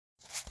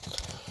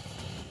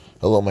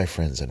Hello, my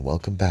friends, and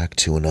welcome back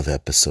to another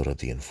episode of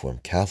The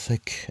Informed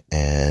Catholic,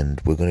 and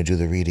we're going to do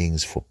the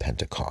readings for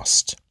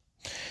Pentecost.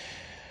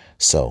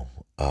 So,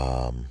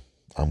 I'm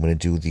going to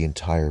do the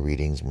entire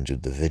readings. I'm going to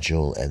do the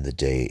vigil and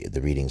the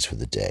readings for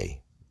the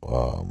day.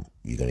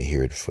 You're going to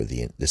hear it for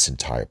this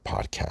entire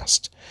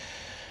podcast.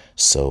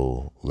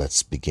 So,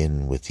 let's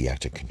begin with the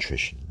act of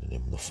contrition. In the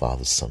name of the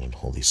Father, Son, and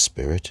Holy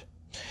Spirit.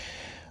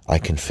 I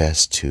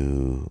confess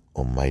to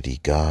Almighty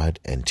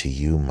God and to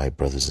you, my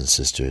brothers and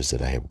sisters,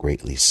 that I have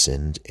greatly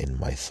sinned in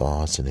my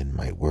thoughts and in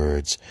my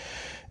words,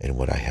 in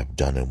what I have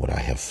done and what I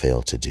have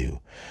failed to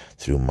do,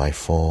 through my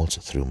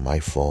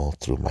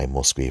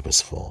most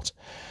grievous fault.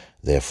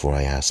 Therefore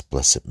I ask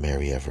Blessed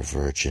Mary, ever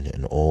Virgin,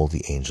 and all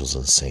the angels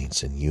and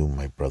saints, and you,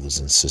 my brothers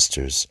and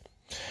sisters,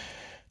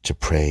 to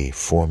pray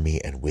for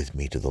me and with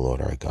me to the Lord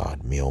our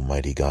God. May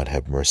Almighty God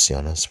have mercy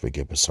on us,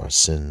 forgive us our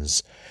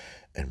sins,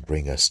 and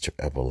bring us to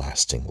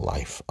everlasting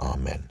life.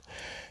 Amen.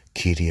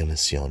 Kyrie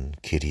eleison,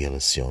 Kyrie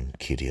eleison,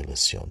 Kyrie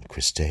eleison,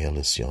 Christe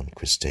eleison,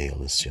 Christe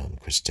eleison,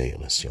 Christe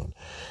eleison,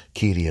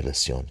 Kyrie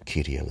eleison,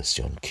 Kyrie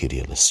eleison,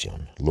 Kyrie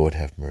eleison. Lord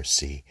have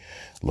mercy,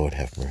 Lord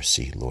have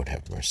mercy, Lord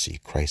have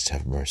mercy. Christ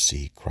have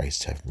mercy,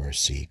 Christ have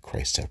mercy,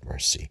 Christ have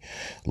mercy.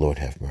 Lord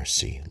have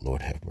mercy,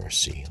 Lord have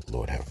mercy,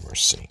 Lord have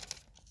mercy.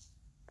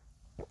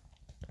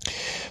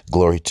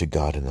 Glory to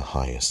God in the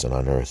highest, and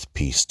on earth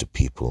peace to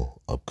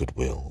people of good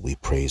will. We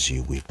praise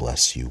you, we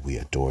bless you, we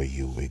adore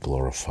you, we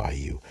glorify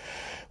you.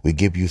 We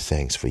give you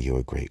thanks for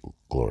your great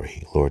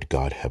glory, Lord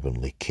God,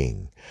 heavenly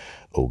King,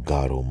 O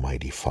God,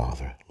 Almighty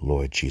Father,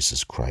 Lord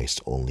Jesus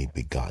Christ, only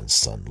begotten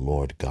Son,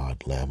 Lord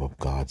God, Lamb of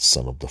God,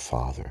 Son of the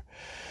Father.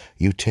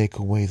 You take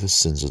away the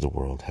sins of the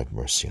world, have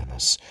mercy on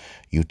us.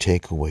 You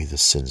take away the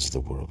sins of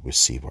the world,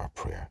 receive our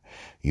prayer.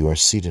 You are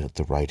seated at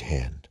the right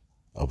hand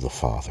of the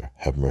Father,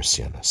 have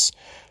mercy on us.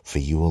 For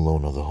you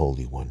alone are the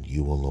Holy One,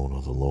 you alone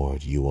are the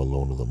Lord, you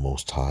alone are the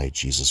Most High,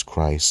 Jesus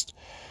Christ,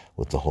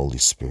 with the Holy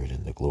Spirit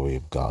in the glory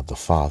of God the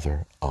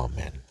Father.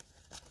 Amen.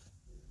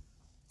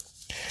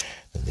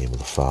 In the name of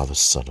the Father,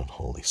 Son, and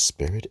Holy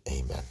Spirit.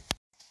 Amen.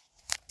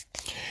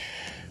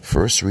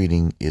 First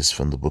reading is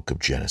from the book of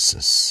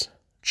Genesis,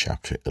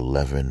 chapter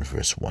 11,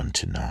 verse 1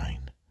 to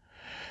 9.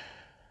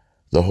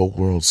 The whole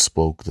world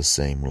spoke the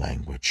same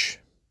language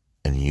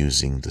and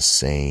using the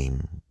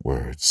same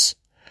words.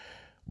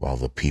 While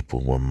the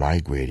people were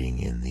migrating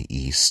in the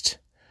east,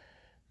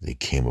 they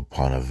came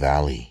upon a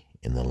valley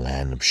in the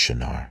land of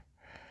Shinar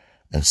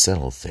and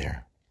settled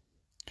there.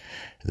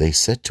 They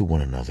said to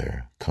one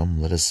another,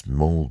 "Come, let us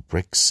mold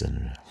bricks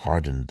and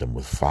harden them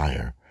with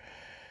fire."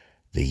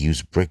 They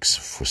used bricks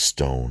for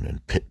stone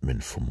and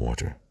pitmen for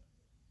mortar.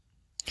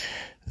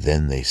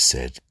 Then they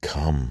said,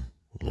 "Come,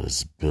 let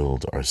us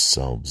build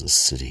ourselves a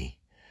city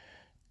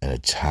and a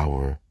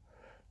tower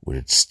with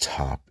its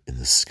top in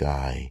the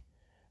sky,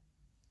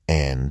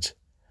 and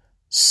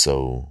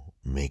so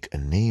make a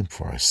name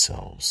for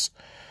ourselves.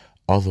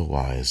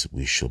 Otherwise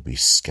we shall be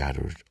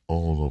scattered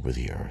all over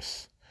the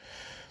earth."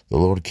 The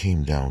Lord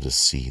came down to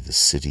see the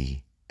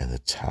city and the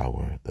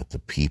tower that the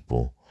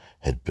people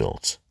had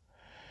built.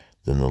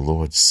 Then the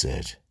Lord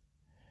said,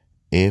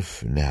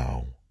 "If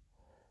now,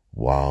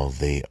 while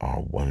they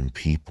are one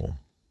people,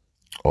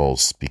 all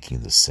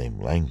speaking the same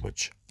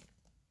language,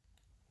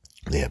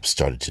 they have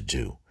started to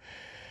do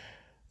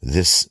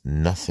this,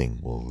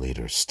 nothing will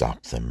later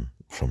stop them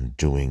from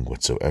doing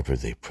whatsoever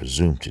they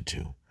presume to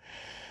do.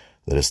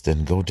 Let us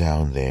then go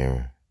down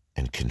there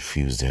and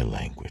confuse their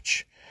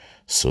language,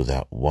 so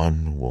that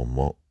one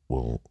will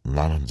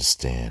not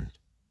understand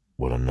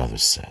what another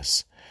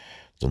says."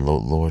 The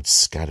Lord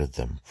scattered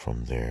them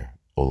from there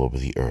all over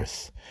the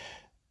earth,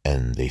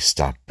 and they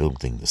stopped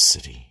building the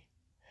city.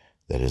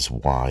 That is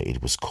why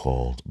it was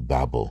called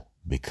Babel,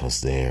 because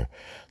there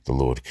the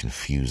Lord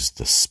confused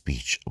the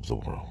speech of the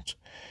world.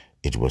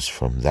 It was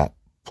from that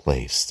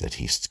place that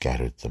he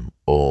scattered them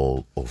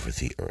all over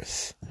the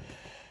earth.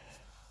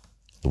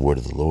 The word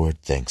of the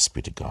Lord, thanks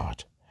be to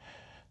God.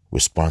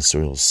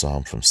 Responsorial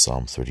psalm from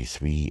Psalm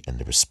 33, and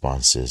the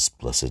response is,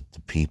 "Blessed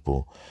the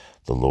people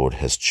the Lord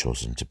has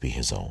chosen to be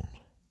his own."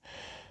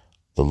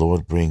 The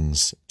Lord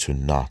brings to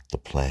naught the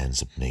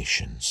plans of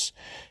nations.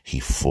 He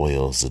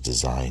foils the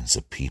designs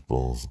of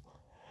peoples,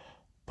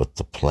 but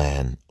the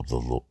plan of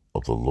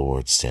the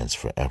Lord stands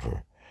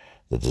forever,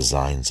 the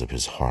designs of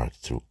his heart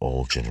through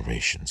all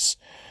generations.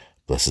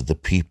 Blessed the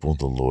people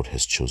the Lord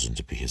has chosen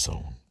to be his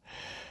own.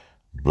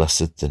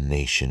 Blessed the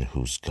nation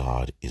whose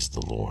God is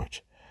the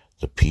Lord,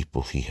 the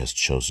people he has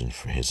chosen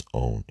for his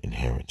own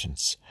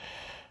inheritance.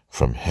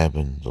 From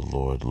heaven the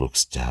Lord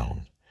looks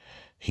down.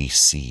 He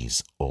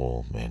sees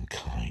all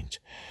mankind.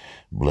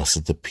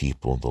 Blessed the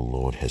people the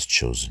Lord has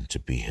chosen to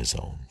be his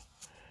own.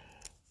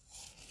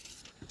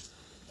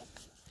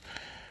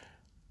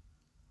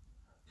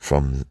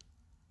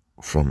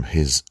 From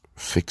his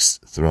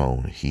fixed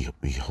throne he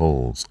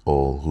beholds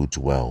all who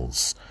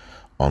dwells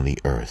on the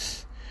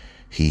earth.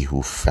 He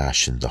who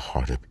fashioned the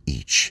heart of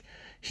each,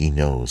 he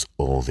knows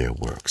all their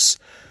works.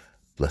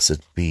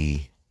 Blessed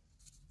be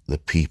the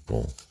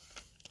people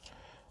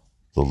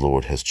the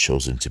Lord has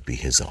chosen to be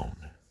his own.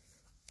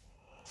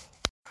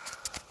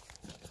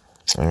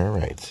 All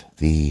right.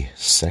 The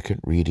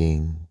second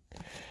reading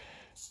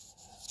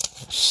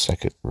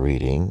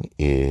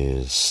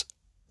is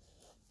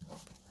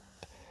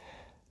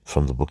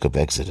from the book of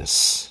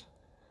Exodus,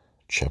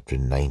 chapter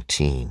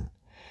 19,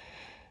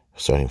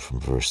 starting from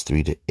verse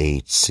 3 to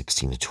 8,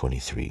 16 to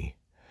 23.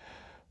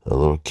 The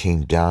Lord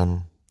came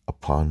down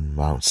upon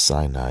Mount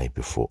Sinai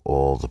before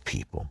all the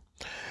people.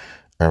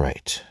 All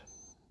right.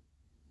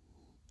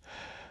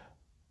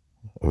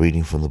 A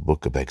reading from the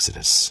book of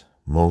Exodus.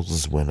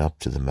 Moses went up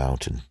to the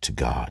mountain to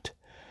God.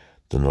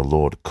 Then the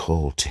Lord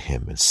called to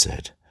him and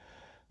said,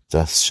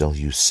 Thus shall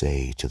you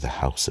say to the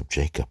house of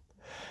Jacob,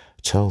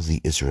 Tell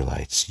the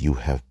Israelites, you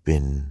have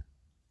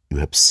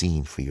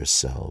seen for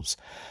yourselves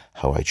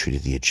how I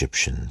treated the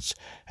Egyptians,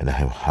 and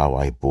how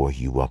I bore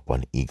you up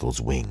on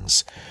eagle's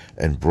wings,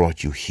 and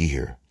brought you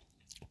here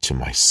to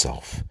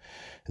myself.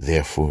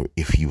 Therefore,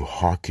 if you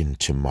hearken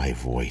to my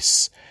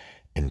voice,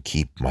 and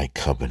keep my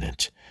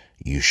covenant,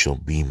 you shall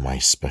be my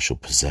special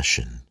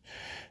possession,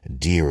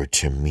 dearer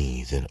to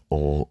me than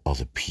all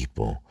other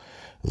people,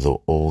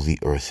 though all the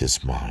earth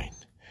is mine.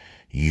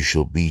 You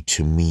shall be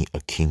to me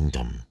a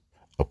kingdom,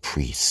 a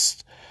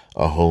priest,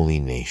 a holy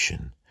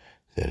nation.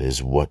 That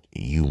is what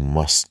you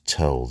must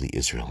tell the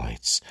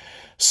Israelites.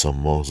 So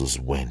Moses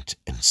went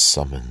and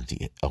summoned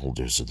the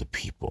elders of the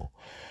people.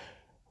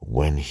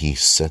 When he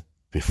set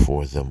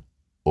before them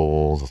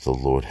all that the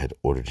Lord had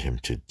ordered him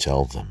to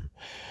tell them,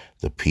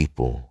 the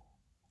people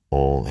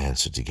all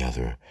answered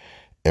together,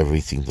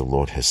 Everything the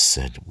Lord has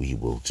said we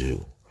will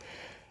do.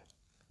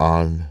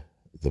 On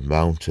the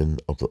mountain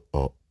of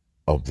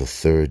the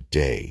third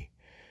day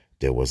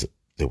there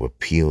were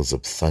peals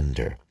of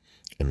thunder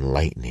and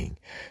lightning,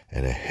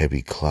 and a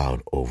heavy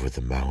cloud over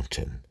the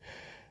mountain,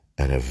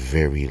 and a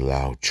very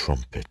loud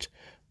trumpet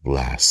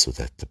blast, so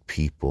that the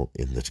people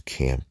in the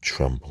camp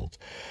trembled.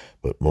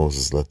 But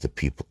Moses led the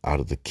people out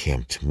of the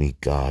camp to meet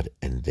God,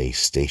 and they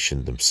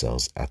stationed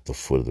themselves at the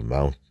foot of the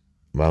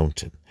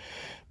mountain.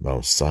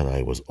 Mount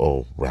Sinai was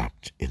all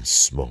wrapped in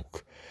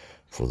smoke,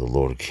 for the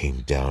Lord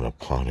came down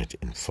upon it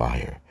in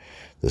fire.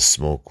 The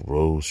smoke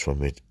rose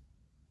from it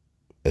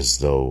as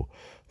though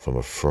from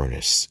a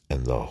furnace,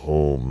 and the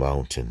whole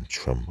mountain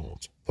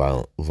trembled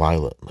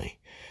violently.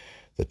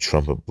 The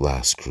trumpet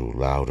blast grew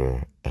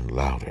louder and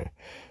louder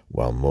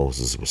while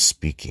Moses was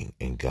speaking,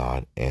 and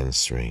God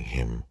answering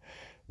him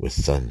with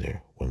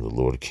thunder. When the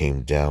Lord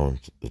came down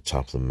to the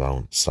top of the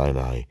Mount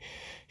Sinai,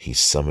 he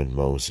summoned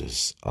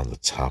Moses on the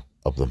top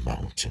of the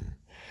mountain.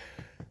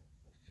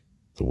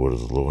 The word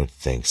of the Lord.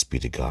 Thanks be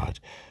to God.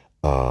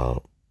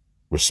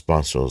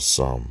 Responsorial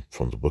Psalm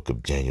from the book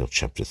of Daniel,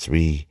 chapter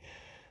 3.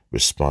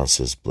 Response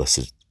says,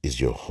 Blessed is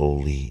your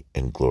holy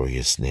and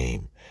glorious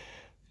name,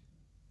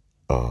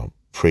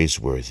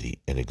 praiseworthy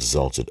and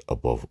exalted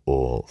above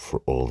all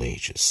for all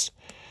ages.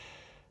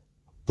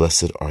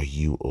 Blessed are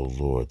you, O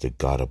Lord, the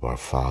God of our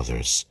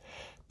fathers,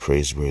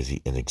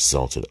 praiseworthy and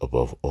exalted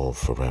above all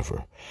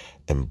forever.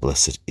 And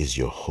blessed is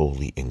your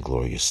holy and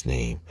glorious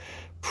name,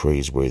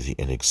 praiseworthy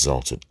and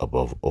exalted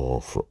above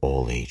all for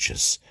all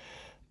ages.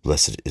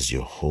 Blessed is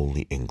your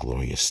holy and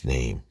glorious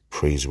name,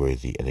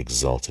 praiseworthy and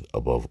exalted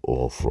above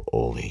all for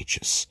all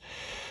ages.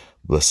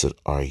 Blessed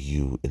are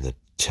you in the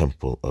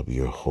temple of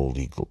your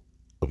holy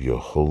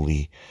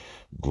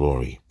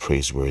glory,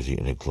 praiseworthy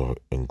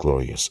and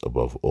glorious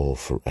above all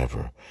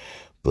forever.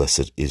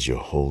 Blessed is your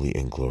holy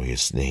and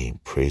glorious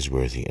name,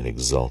 praiseworthy and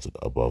exalted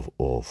above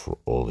all for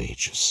all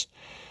ages.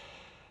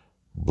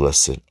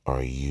 Blessed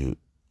are you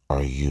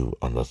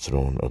on the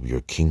throne of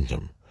your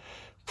kingdom,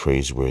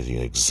 praiseworthy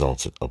and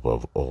exalted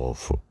above all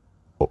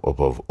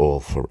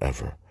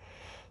forever.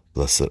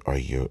 Blessed are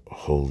your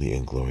holy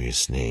and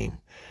glorious name,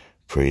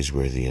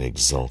 praiseworthy and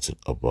exalted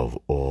above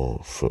all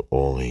for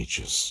all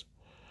ages.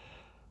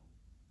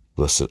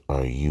 Blessed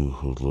are you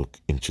who look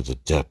into the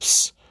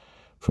depths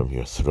from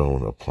your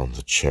throne upon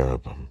the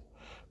cherubim,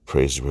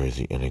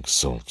 praiseworthy and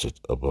exalted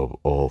above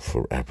all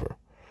forever.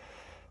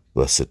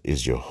 Blessed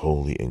is your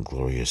holy and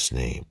glorious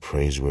name,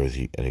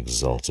 praiseworthy and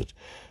exalted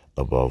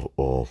above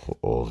all for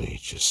all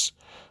ages.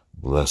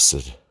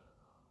 Blessed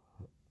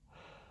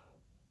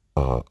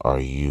are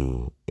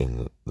you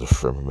in the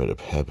firmament of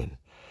heaven,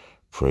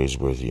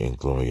 praiseworthy and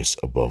glorious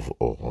above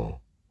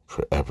all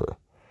forever.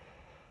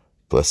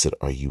 Blessed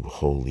are you,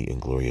 holy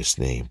and glorious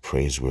name,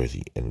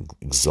 praiseworthy and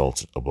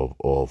exalted above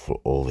all for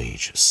all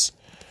ages.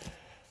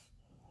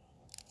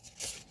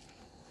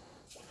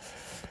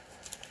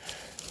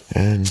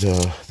 And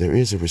there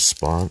is a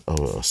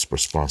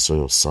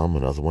responsorial psalm,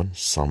 another one,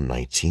 Psalm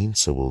 19,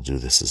 so we'll do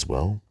this as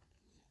well.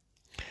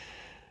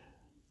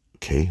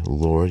 Okay,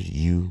 Lord,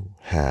 you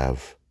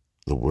have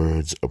the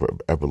words of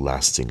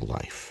everlasting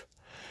life.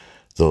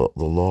 The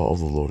law of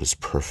the Lord is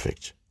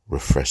perfect,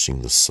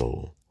 refreshing the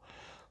soul.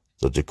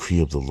 The decree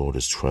of the Lord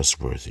is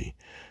trustworthy,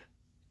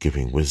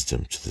 giving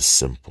wisdom to the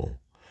simple.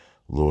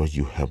 Lord,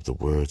 you have the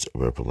words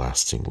of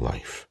everlasting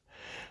life.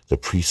 The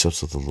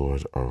precepts of the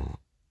Lord are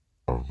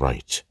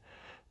right,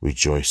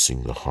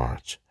 rejoicing the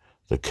heart.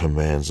 The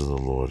commands of the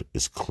Lord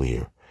is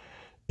clear,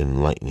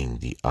 enlightening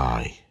the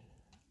eye.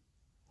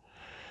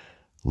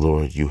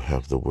 Lord, you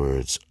have the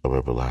words of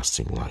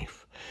everlasting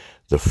life.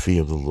 The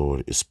fear of the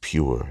Lord is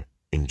pure,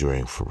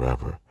 enduring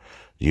forever.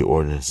 The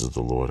ordinances of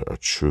the Lord are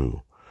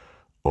true,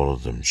 all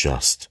of them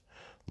just.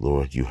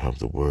 Lord, you have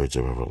the words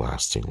of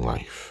everlasting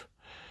life.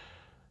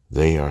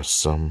 They are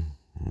some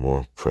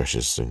more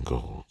precious than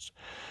gold,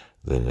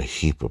 than a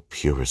heap of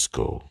purest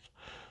gold,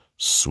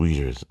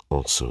 sweeter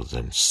also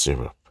than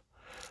syrup,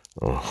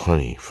 or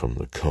honey from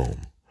the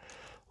comb.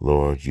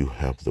 Lord, you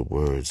have the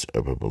words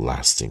of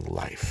everlasting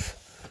life.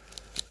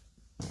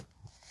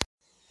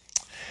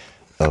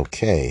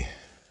 Okay,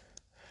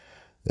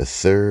 the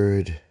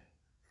third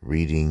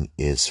reading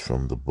is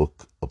from the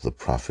book of the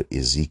prophet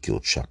Ezekiel,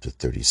 chapter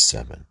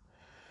 37.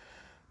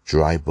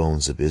 Dry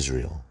bones of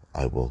Israel,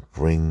 I will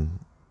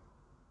bring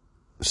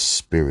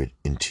spirit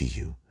into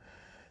you,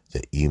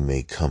 that you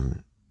may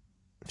come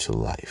to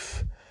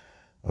life.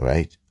 All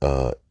right,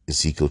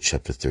 Ezekiel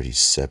chapter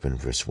 37,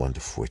 verse 1 to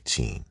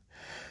 14.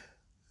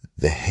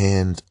 The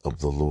hand of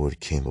the Lord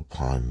came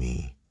upon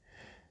me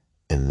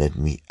and led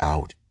me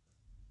out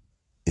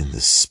in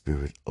the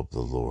spirit of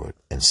the Lord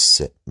and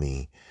set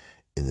me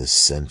in the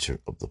center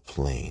of the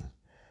plain,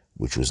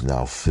 which was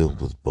now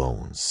filled with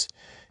bones.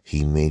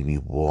 He made me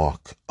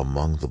walk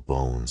among the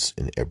bones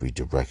in every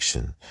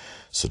direction,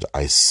 so that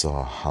I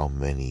saw how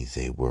many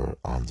they were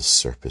on the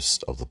surface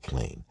of the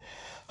plain,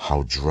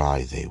 how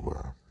dry they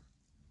were.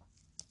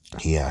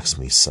 He asked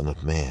me, Son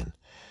of man,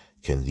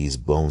 can these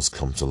bones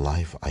come to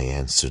life? I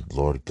answered,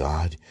 Lord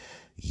God,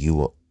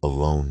 you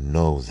alone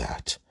know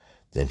that.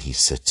 Then he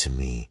said to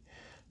me,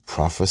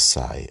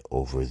 prophesy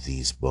over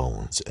these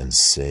bones and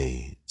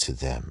say to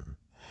them,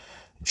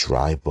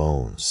 dry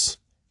bones,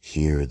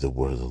 hear the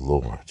word of the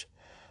Lord.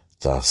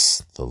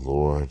 Thus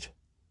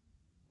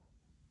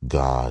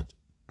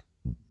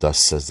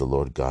says the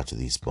Lord God to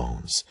these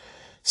bones,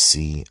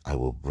 see, I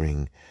will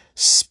bring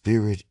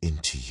spirit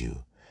into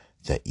you,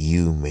 that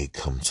you may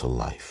come to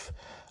life.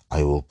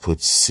 I will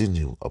put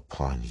sinew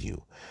upon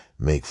you,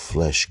 make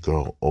flesh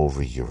grow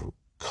over you,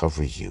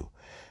 cover you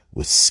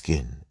with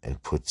skin,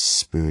 and put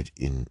spirit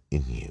in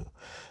you,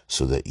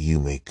 so that you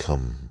may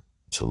come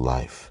to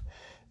life.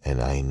 And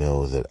I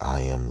know that I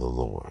am the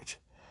Lord.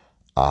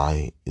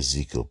 I,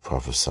 Ezekiel,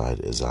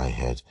 prophesied as I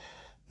had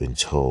been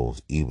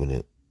told,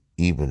 even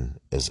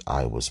as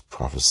I was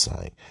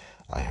prophesying.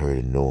 I heard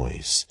a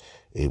noise.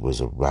 It was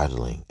a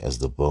rattling as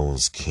the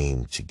bones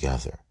came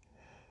together,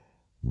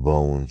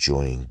 bone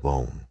joining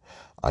bone.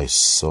 I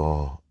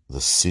saw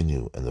the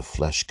sinew and the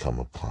flesh come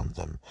upon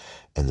them,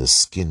 and the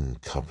skin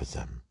cover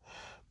them,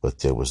 but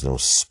there was no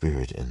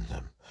spirit in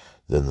them.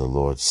 Then the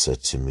Lord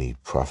said to me,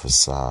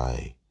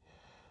 prophesy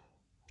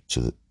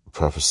to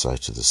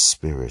the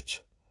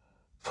spirit,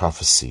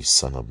 prophecy,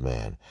 son of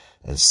man,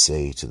 and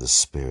say to the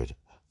spirit,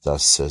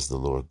 thus says the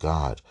Lord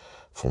God,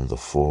 from the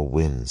four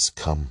winds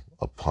come,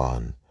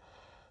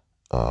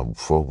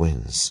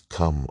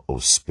 O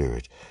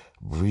spirit,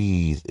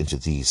 breathe into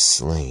these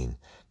slain,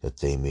 that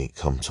they may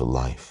come to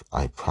life.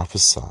 I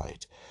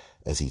prophesied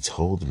as he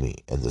told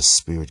me, and the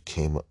spirit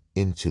came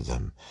into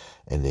them,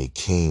 and they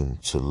came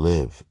to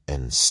live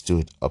and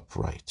stood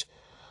upright,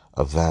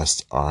 a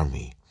vast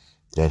army.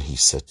 Then he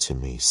said to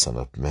me, Son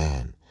of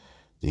man,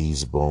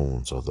 these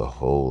bones are the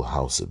whole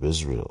house of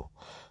Israel.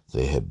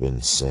 They have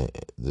been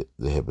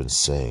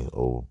saying,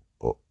 oh,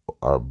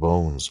 our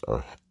bones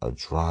are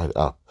dried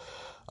up,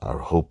 our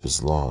hope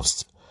is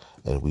lost,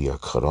 and we are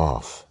cut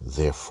off.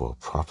 Therefore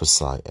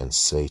prophesy and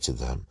say to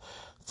them,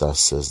 thus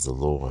says the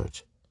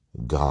Lord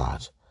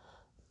God,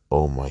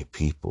 O my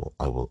people,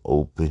 I will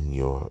open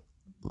your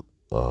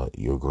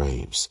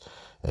graves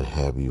and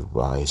have you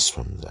rise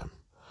from them,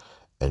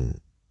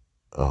 and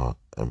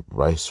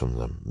rise from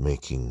them,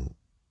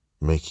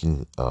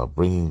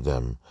 bringing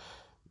them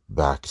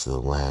back to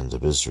the land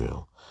of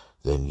Israel.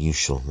 Then you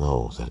shall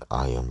know that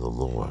I am the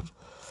Lord,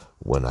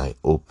 when I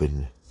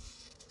open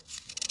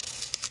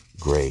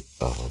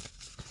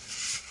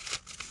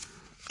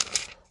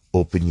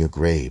your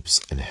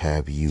graves and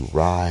have you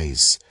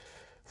rise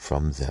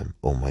from them,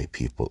 O my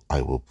people.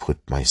 I will put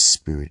my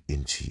spirit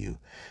into you,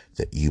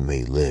 that you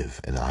may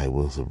live, and I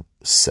will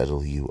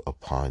settle you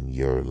upon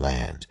your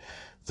land.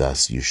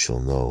 Thus you shall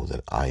know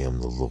that I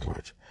am the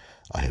Lord.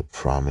 I have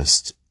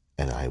promised,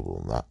 and I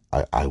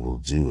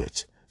will do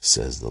it,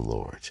 says the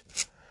Lord.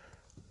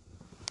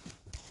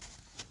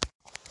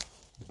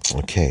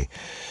 Okay,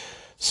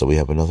 so we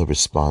have another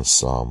response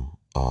psalm,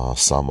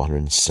 Psalm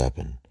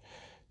 107.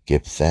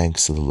 Give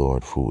thanks to the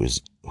Lord who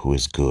is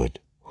good,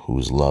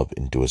 whose love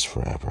endures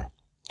forever.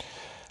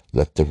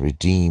 Let the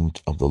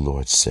redeemed of the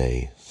Lord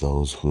say,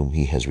 those whom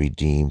he has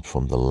redeemed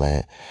from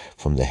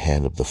the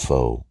hand of the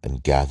foe,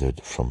 and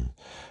gathered from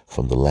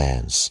the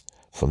lands,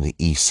 from the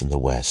east and the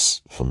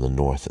west, from the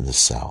north and the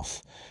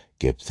south.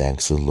 Give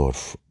thanks to the Lord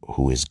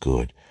who is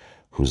good,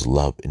 whose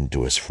love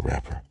endures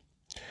forever.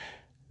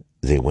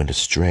 They went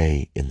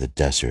astray in the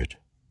desert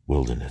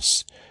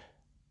wilderness.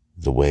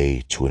 The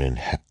way to an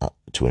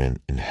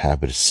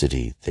inhabited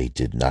city they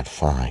did not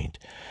find.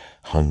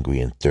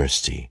 Hungry and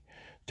thirsty,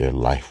 their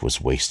life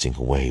was wasting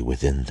away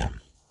within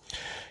them.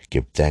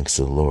 Give thanks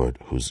to the Lord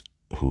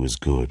who is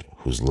good,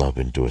 whose love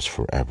endures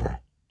forever.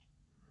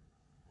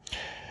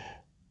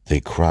 They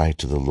cried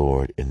to the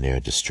Lord in their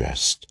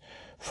distress.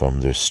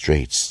 From their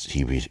straits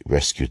he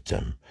rescued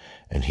them,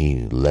 and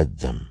he led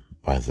them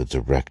by the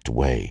direct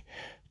way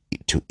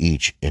to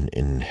each an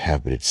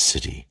inhabited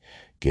city.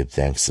 Give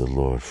thanks to the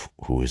Lord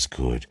who is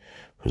good,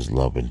 whose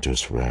love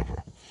endures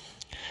forever.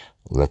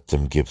 Let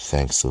them give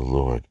thanks to the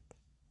Lord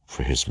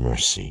for his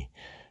mercy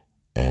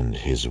and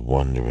his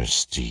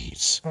wondrous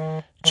deeds,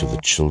 to the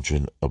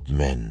children of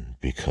men,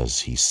 because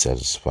he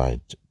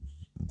satisfied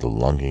the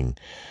longing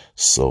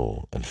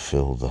soul and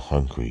filled the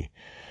hungry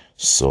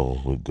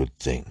soul with good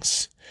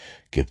things.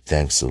 Give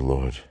thanks to the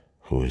Lord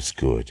who is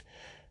good,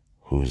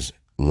 whose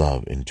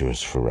love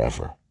endures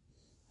forever.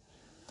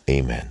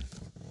 Amen.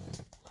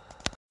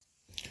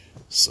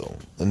 So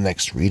the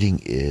next reading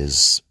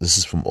this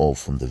is from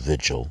the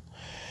Vigil,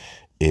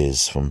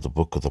 is from the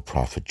book of the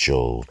prophet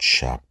Joel,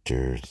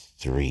 chapter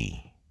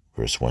 3,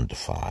 verse 1 to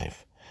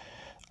 5.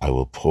 I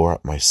will pour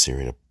out my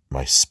spirit,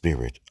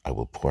 I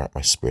will pour out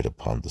my spirit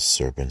upon the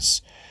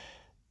servants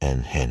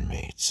and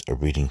handmaids. A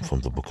reading from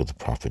the book of the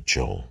prophet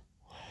Joel.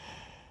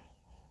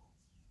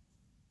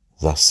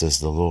 Thus says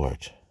the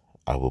Lord,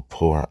 I will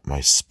pour out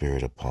my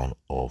spirit upon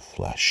all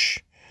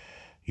flesh.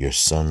 Your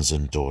sons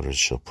and daughters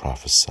shall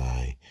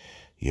prophesy,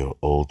 your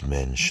old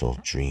men shall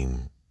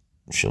dream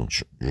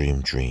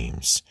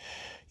dreams,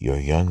 your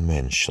young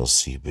men shall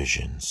see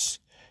visions,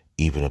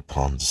 even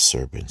upon the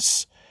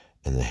servants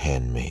and the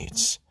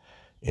handmaids.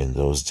 In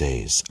those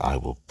days I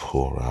will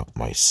pour out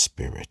my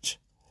spirit,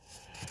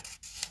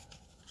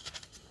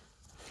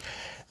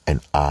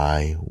 and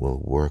I will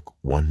work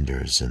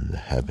wonders in the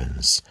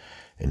heavens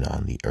and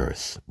on the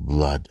earth,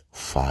 blood,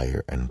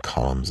 fire, and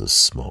columns of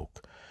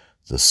smoke.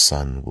 The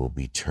sun will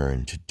be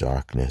turned to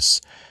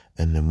darkness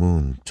and the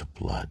moon to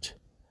blood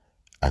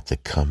at the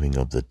coming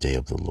of the day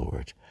of the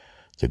Lord,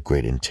 the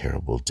great and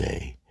terrible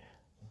day.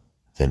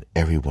 Then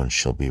everyone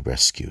shall be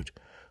rescued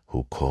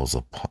who calls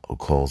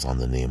on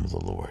the name of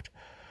the Lord.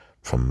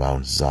 From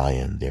Mount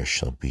Zion there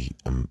shall be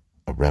a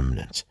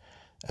remnant,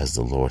 as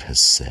the Lord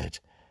has said,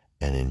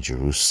 and in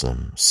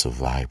Jerusalem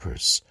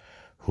survivors,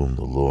 whom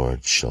the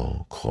Lord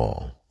shall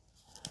call.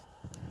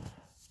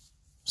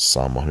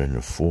 Psalm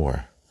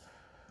 104.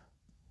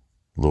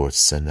 Lord,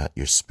 send out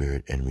your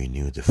spirit and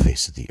renew the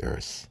face of the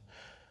earth.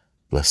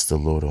 Bless the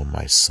Lord, O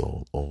my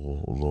soul.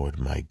 O Lord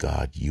my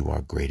God, you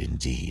are great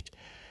indeed.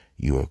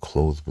 You are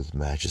clothed with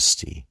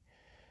majesty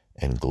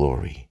and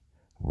glory,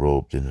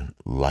 robed in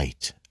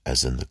light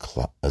as in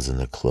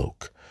the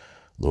cloak.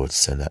 Lord,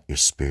 send out your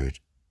spirit,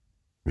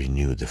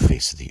 renew the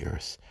face of the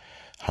earth.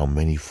 How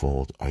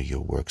manifold are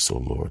your works, O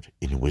Lord.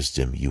 In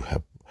wisdom you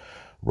have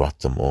wrought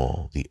them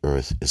all. The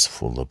earth is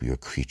full of your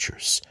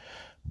creatures.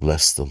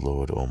 Bless the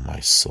Lord, O my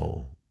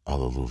soul.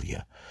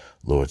 Alleluia.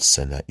 Lord,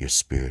 send out your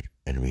spirit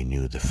and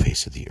renew the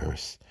face of the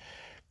earth.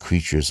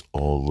 Creatures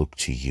all look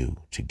to you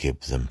to give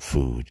them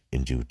food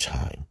in due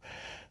time.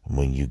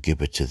 When you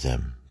give it to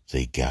them,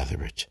 they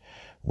gather it.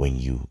 When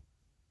you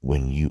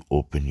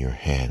open your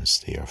hands,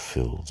 they are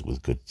filled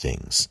with good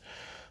things.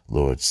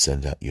 Lord,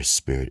 send out your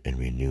spirit and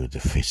renew the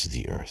face of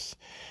the earth.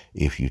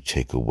 If you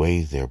take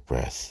away their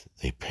breath,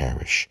 they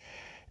perish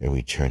and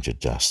return to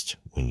dust.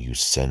 When you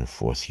send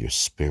forth your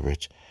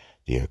spirit,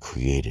 they are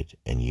created,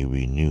 and you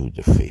renew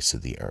the face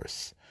of the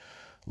earth.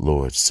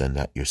 Lord, send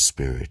out your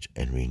spirit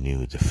and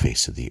renew the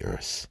face of the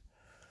earth.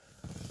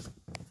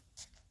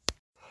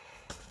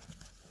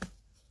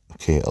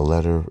 Okay, a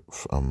letter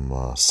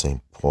from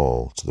St.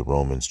 Paul to the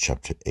Romans,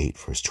 chapter 8,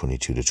 verse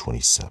 22 to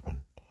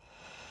 27.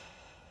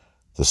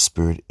 The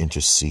Spirit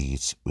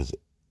intercedes with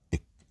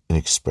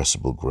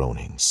inexpressible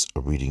groanings.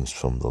 A reading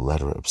from the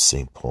letter of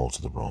St. Paul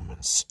to the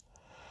Romans.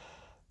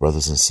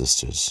 Brothers and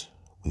sisters,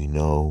 we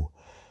know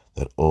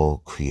that all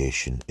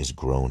creation is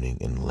groaning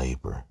in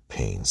labor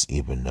pains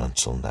even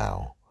until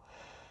now.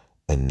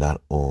 And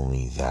not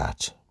only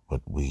that,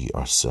 but we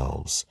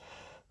ourselves,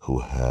 who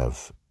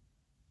have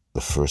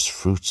the first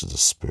fruits of the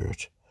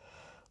Spirit,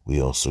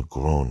 we also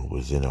groan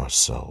within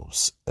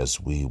ourselves as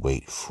we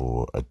wait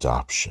for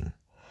adoption,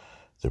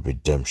 the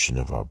redemption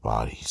of our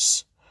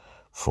bodies.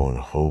 For in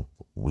hope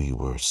we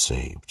were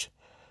saved.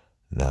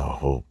 Now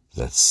hope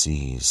that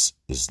sees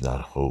is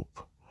not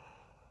hope.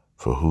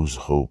 For who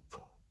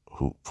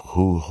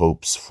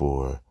hopes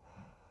for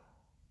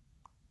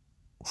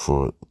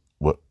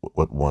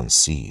what one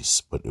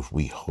sees? But if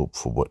we hope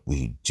for what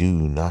we do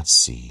not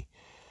see,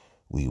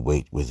 we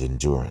wait with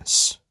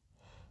endurance.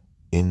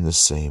 In the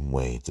same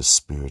way, the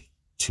Spirit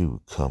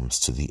too comes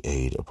to the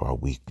aid of our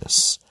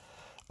weaknesses.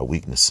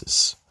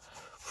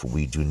 For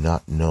we do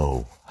not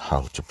know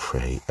how to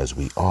pray as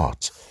we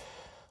ought,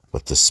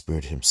 but the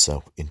Spirit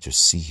himself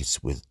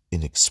intercedes with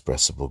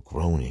inexpressible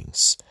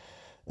groanings,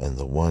 and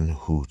the one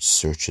who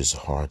searches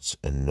hearts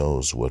and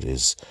knows what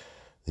is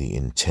the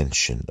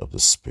intention of the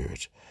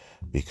Spirit,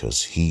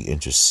 because he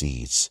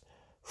intercedes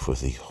for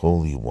the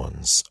holy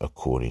ones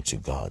according to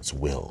God's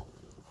will.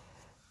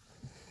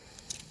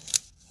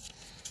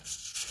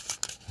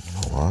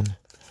 Hold on.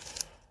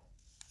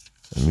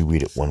 Let me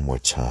read it one more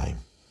time.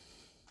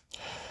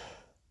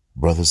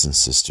 Brothers and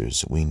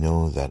sisters, we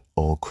know that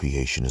all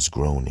creation is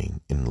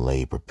groaning in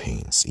labor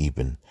pains,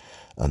 even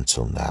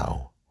until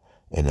now.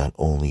 And not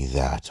only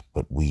that,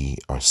 but we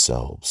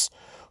ourselves,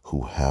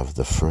 who have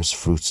the first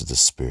fruits of the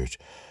Spirit,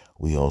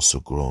 we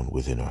also groan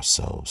within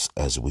ourselves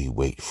as we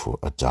wait for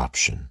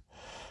adoption,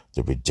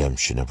 the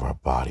redemption of our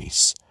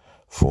bodies.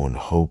 For in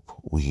hope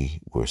we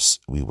were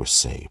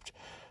saved.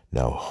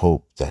 Now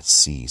hope that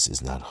sees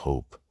is not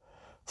hope,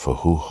 for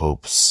who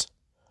hopes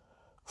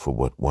for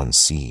what one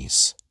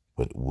sees?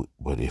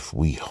 But if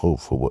we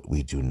hope for what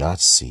we do not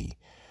see,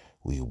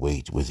 we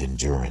wait with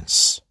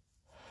endurance.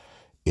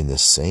 In the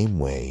same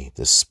way,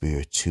 the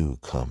Spirit too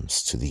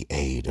comes to the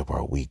aid of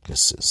our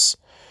weaknesses,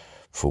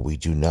 for we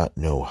do not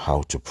know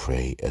how to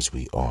pray as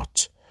we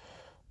ought,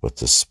 but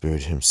the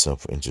Spirit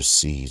himself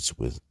intercedes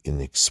with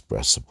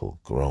inexpressible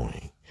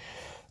groaning,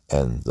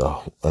 and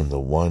the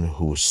one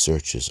who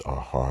searches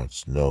our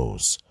hearts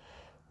knows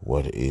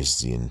what is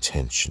the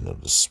intention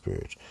of the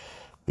Spirit,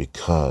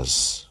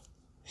 because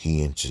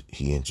he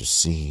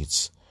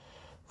intercedes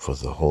for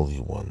the holy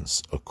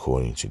ones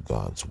according to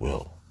God's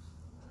will.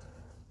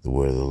 The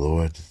word of the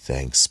Lord.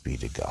 Thanks be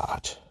to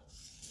God.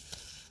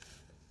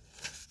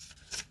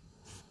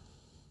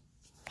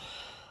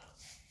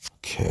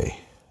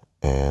 Okay,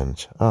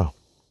 and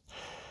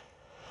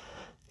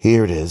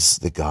here it is,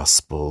 the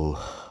gospel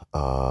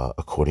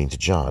according to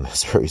John.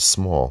 It's very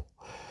small.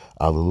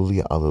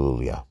 Alleluia,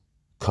 alleluia.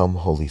 Come,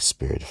 Holy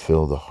Spirit,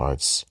 fill the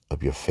hearts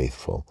of your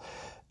faithful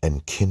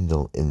and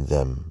kindle in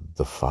them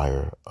the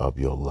fire of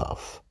your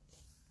love.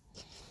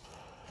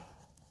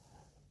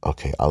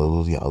 Okay,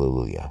 alleluia,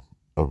 alleluia.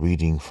 A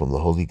reading from the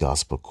Holy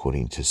Gospel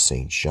according to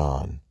St.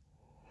 John,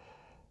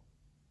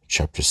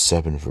 chapter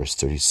 7, verse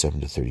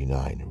 37 to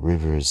 39.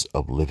 Rivers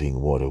of living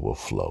water will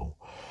flow.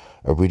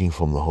 A reading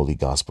from the Holy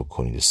Gospel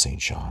according to St.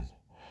 John.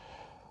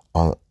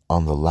 On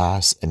the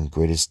last and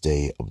greatest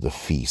day of the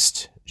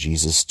feast,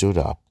 Jesus stood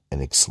up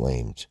and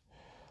exclaimed,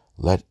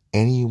 "Let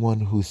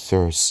anyone who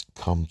thirsts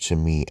come to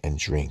me and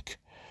drink.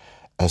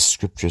 As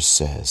Scripture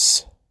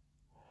says,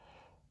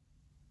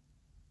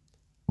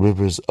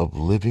 rivers of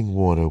living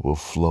water will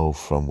flow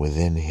from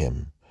within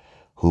him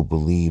who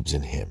believes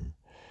in him."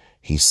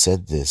 He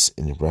said this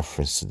in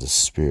reference to the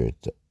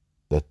Spirit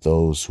that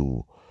those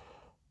who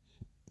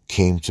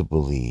came to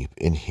believe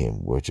in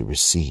him were to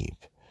receive.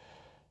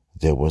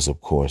 There was,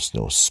 of course,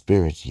 no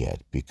Spirit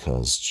yet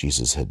because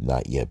Jesus had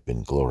not yet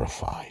been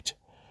glorified.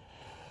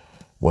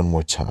 One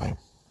more time.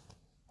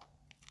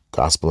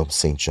 Gospel of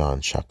St. John,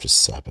 chapter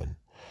 7.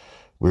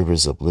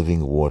 Rivers of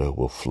living water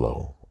will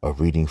flow. A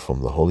reading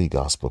from the Holy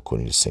Gospel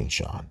according to St.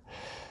 John.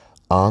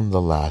 On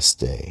the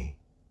last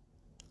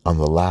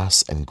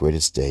and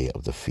greatest day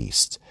of the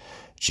feast,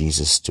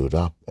 Jesus stood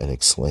up and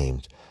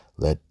exclaimed,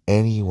 "Let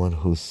anyone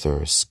who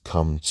thirsts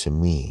come to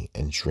me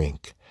and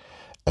drink.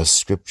 As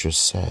Scripture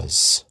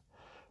says,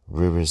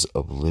 rivers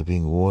of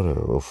living water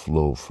will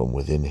flow from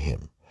within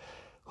him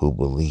who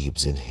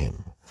believes in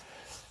him."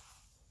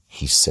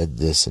 He said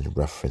this in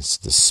reference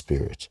to the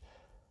Spirit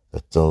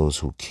that those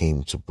who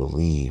came to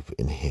believe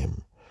in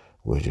him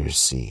were to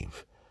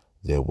receive.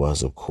 There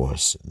was, of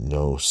course,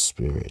 no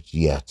Spirit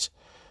yet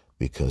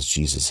because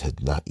Jesus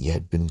had not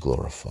yet been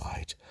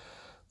glorified.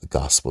 The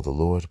Gospel of the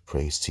Lord.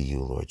 Praise to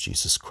you, Lord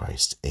Jesus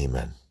Christ.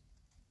 Amen.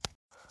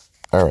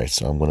 All right,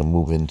 so I'm going to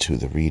move into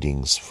the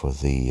readings for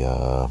the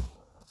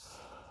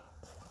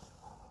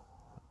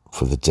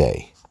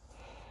day.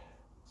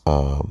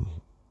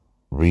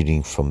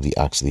 Reading from the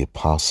Acts of the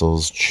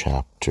Apostles,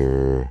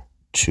 chapter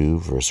 2,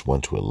 verse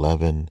 1 to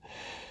 11.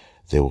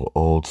 They were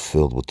all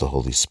filled with the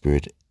Holy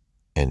Spirit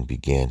and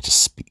began to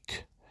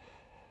speak.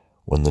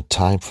 When the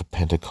time for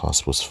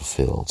Pentecost was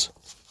fulfilled,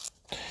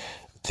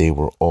 they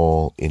were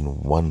all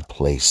in one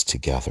place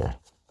together.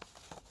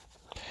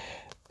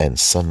 And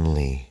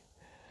suddenly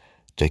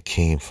there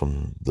came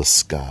from the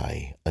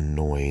sky a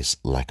noise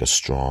like a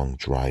strong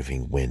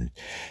driving wind,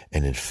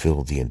 and it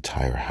filled the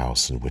entire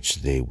house in which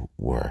they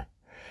were.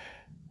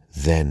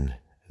 Then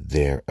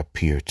there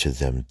appeared to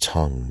them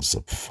tongues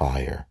of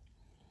fire,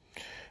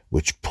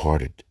 which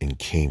parted and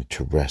came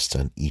to rest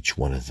on each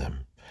one of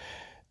them.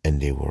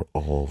 And they were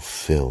all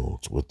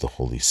filled with the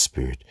Holy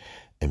Spirit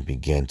and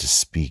began to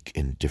speak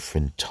in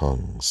different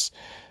tongues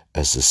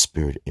as the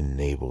Spirit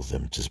enabled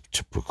them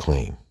to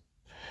proclaim.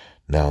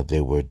 Now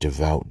there were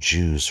devout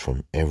Jews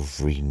from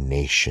every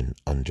nation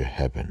under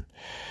heaven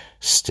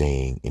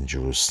staying in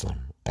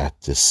Jerusalem. At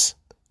the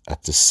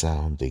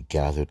sound they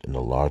gathered in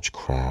a large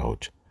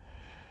crowd,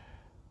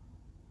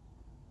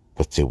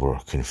 but they were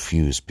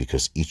confused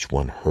because each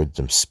one heard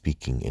them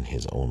speaking in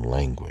his own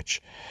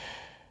language.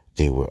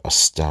 They were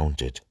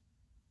astounded,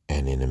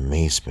 and in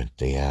amazement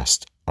they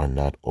asked, "Are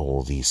not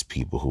all these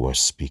people who are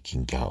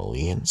speaking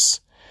Galileans?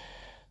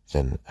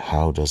 Then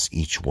how does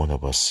each one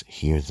of us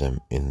hear them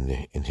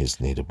in his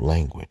native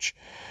language?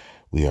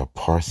 We are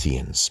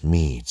Parthians,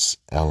 Medes,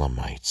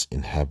 Elamites,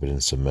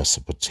 inhabitants of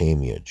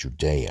Mesopotamia,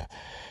 Judea,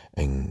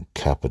 and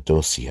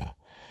Cappadocia,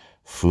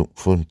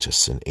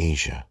 Pontus and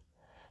Asia,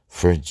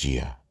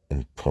 Phrygia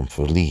and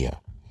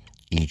Pamphylia,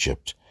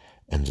 Egypt,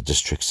 and the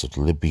districts of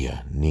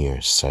Libya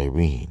near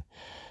Cyrene,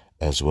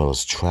 as well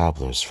as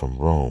travelers from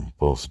Rome,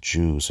 both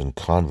Jews and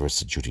converts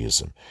to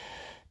Judaism,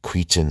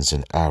 Cretans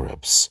and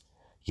Arabs,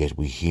 yet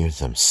we hear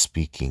them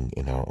speaking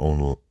in our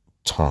own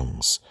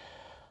tongues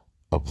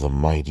of the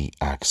mighty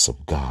acts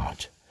of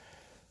God.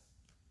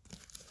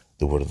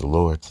 The word of the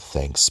Lord,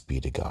 thanks be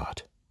to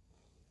God.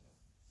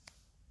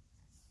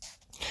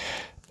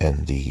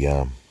 And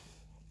the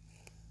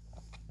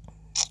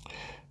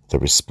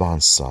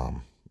response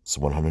psalm is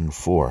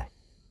 104.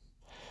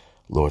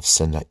 Lord,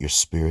 send out your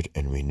spirit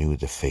and renew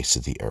the face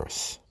of the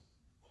earth.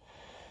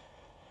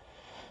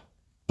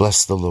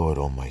 Bless the Lord,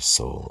 O my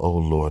soul. O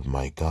Lord,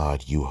 my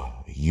God, you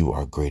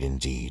are great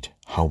indeed.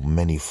 How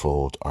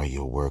manifold are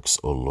your works,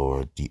 O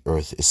Lord. The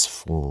earth is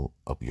full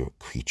of your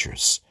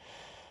creatures.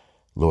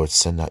 Lord,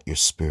 send out your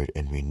spirit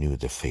and renew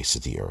the face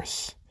of the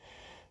earth.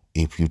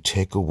 If you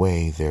take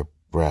away their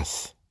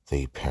breath,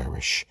 they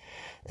perish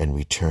and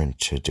return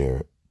to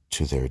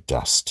their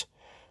dust.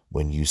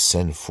 When you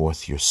send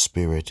forth your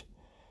spirit,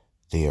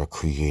 they are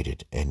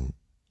created, and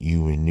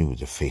you renew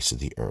the face of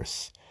the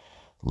earth.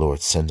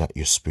 Lord, send out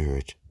your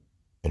spirit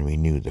and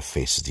renew the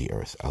face of the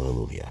earth.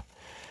 Alleluia.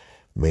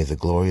 May the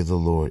glory of the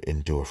Lord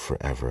endure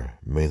forever.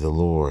 May the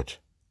Lord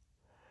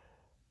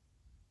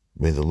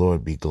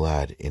be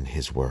glad in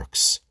his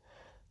works.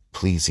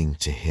 Pleasing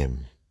to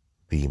him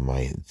be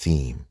my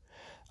theme.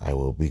 I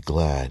will be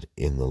glad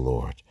in the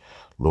Lord.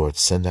 Lord,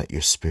 send out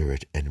your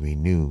spirit and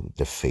renew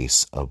the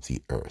face of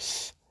the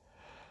earth.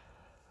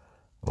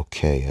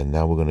 Okay, and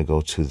now we're going to go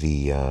to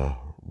the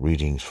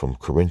readings from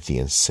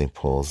Corinthians, St.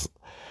 Paul's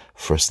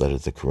first letter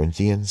to the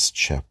Corinthians,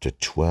 chapter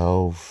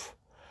 12,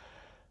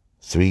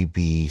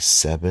 3b,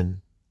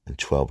 7, and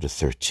 12 to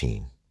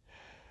 13.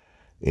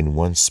 In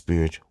one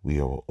spirit we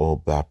are all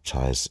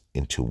baptized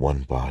into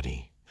one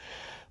body.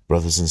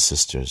 Brothers and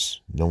sisters,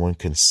 no one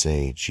can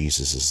say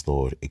Jesus is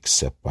Lord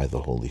except by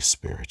the Holy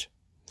Spirit.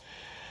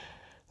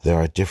 There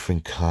are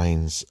different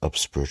kinds of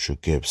spiritual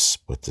gifts,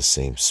 but the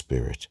same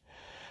Spirit.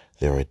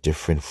 There are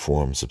different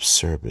forms of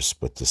service,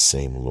 but the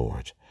same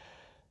Lord.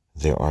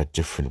 There are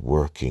different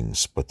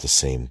workings, but the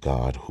same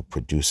God who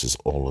produces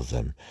all of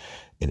them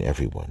in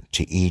everyone.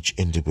 To each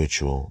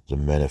individual, the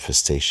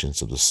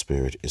manifestations of the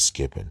Spirit is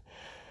given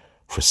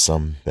for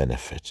some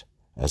benefit,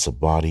 as a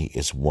body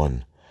is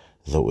one,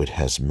 though it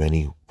has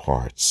many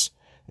parts,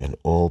 and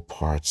all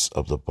parts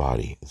of the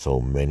body,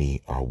 though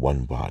many, are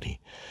one body.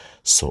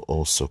 So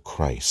also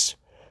Christ,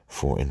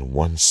 for in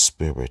one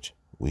Spirit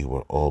we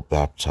were all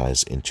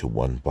baptized into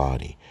one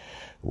body,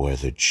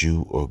 whether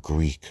Jew or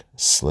Greek,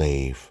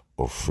 slave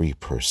or free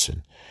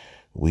person,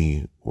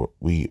 we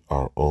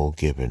are all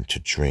given to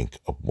drink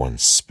of one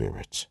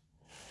Spirit.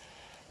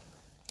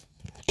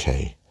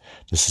 Okay,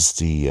 this is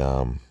the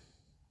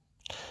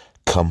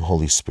Come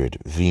Holy Spirit,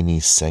 Veni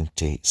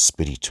Sancte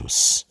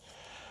Spiritus.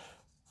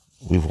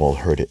 We've all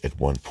heard it at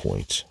one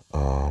point.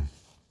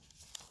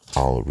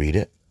 I'll read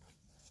it.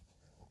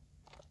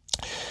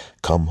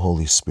 Come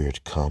Holy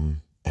Spirit,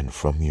 come, and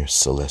from your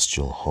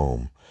celestial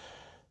home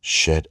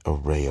shed a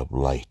ray of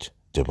light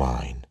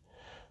divine.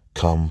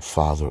 Come,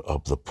 Father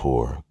of the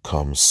poor,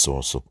 come,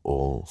 source of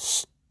all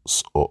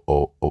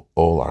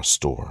our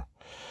store.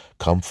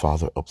 Come,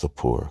 Father of the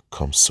poor,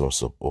 come,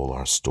 source of all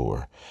our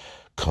store.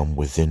 Come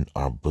within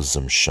our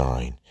bosom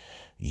shine,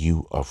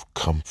 you of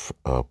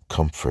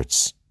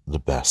comforts the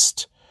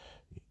best.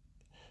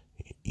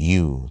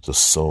 You, the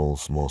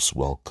soul's most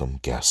welcome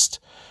guest,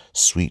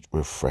 sweet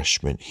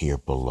refreshment here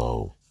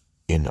below.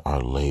 In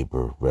our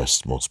labor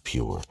rest most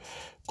pure,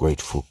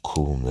 grateful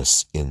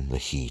coolness in the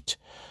heat,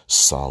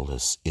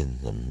 solace in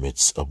the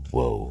midst of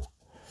woe.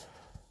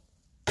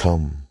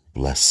 Come,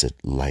 blessed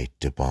light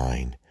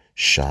divine,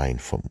 shine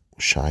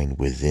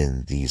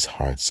within these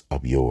hearts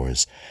of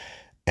yours,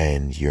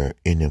 and your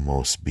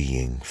innermost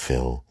being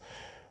fill.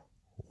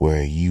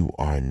 Where you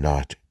are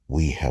not,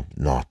 we have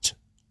not.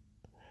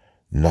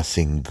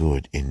 Nothing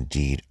good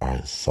indeed our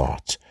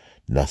thought,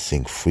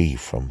 nothing free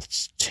from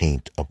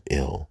taint of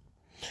ill.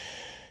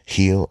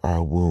 Heal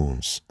our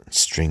wounds,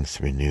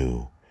 strength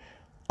renew.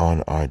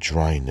 On our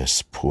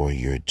dryness pour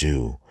your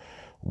dew.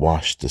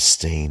 Wash the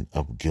stain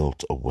of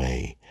guilt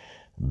away.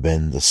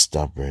 Bend the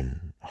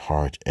stubborn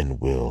heart and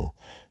will.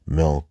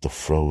 Melt the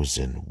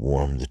frozen,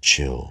 warm the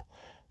chill.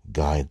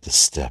 Guide the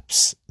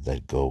steps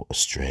that go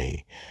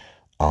astray.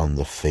 On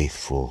the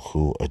faithful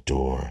who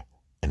adore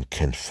and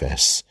can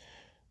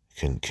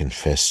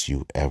confess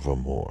you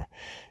evermore.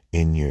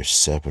 In your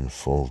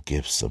sevenfold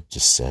gifts of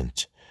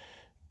descent,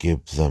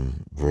 give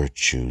them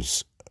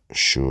virtue's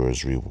sure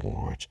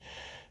reward.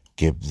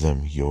 Give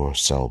them your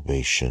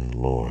salvation,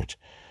 Lord.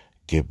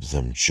 Give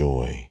them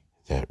joy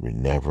that will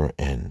never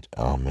end.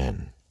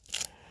 Amen.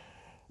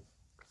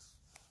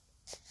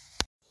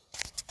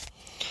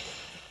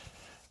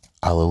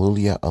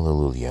 Alleluia,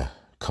 alleluia.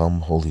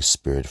 Come, Holy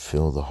Spirit,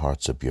 fill the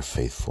hearts of your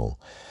faithful,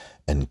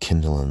 and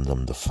kindle in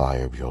them the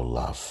fire of your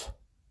love.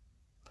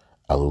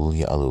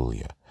 Alleluia,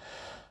 alleluia.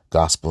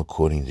 Gospel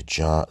according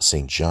to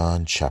St.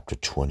 John, chapter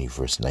 20,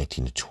 verse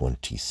 19 to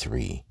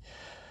 23.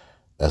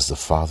 As the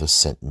Father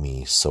sent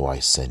me, so I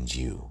send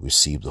you.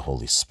 Receive the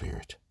Holy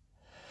Spirit.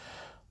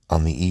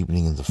 On the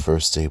evening of the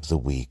first day of the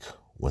week,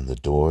 when the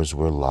doors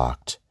were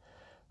locked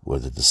where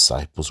the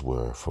disciples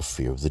were for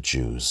fear of the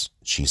Jews,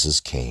 Jesus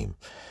came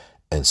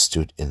and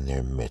stood in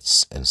their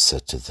midst and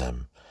said to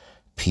them,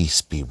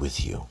 "Peace be with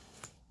you."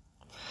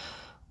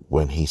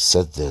 When he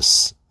said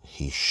this,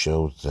 he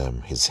showed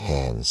them his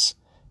hands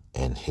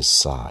and his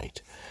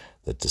side.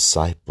 The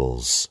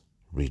disciples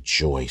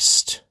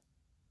rejoiced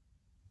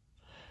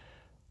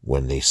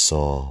when they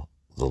saw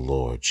the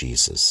Lord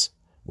Jesus.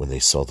 When they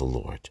saw the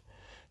Lord,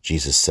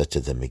 Jesus said to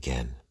them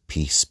again,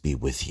 "Peace be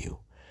with you.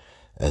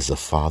 As the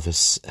Father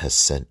has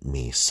sent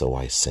me, so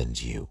I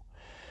send you."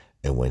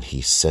 And when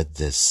he said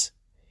this,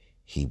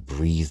 he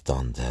breathed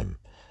on them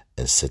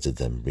and said to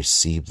them,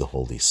 "Receive the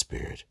Holy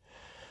Spirit.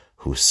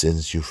 Whose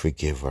sins you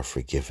forgive are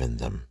forgiven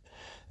them,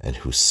 and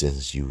whose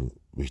sins you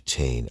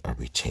retain are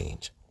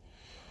retained."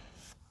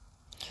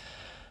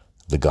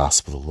 The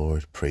Gospel of the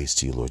Lord. Praise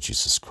to you, Lord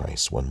Jesus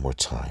Christ. One more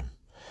time.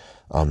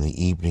 On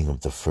the evening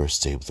of the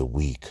first day of the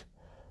week,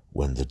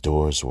 when the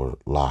doors were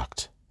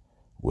locked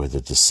where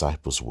the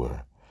disciples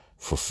were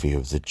for fear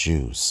of the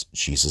Jews,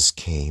 Jesus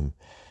came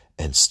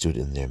and stood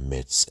in their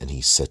midst, and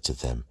he said to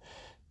them,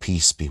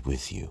 "Peace be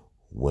with you."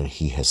 When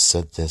he had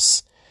said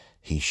this,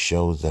 he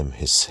showed them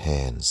his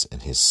hands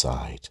and his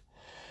side.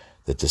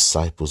 The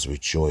disciples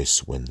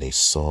rejoiced when they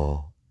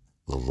saw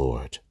the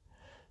Lord.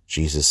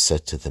 Jesus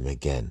said to them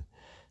again,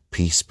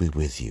 "Peace be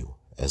with you.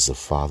 As the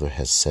Father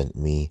has sent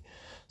me,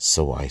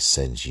 so I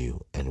send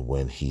you." And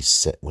when he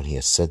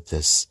had said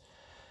this,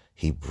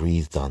 he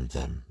breathed on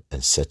them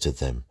and said to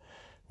them,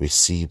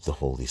 "Receive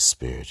the Holy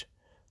Spirit.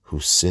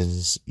 Whose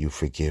sins you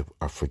forgive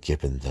are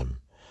forgiven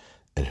them,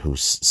 and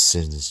whose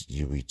sins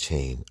you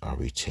retain are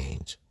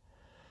retained."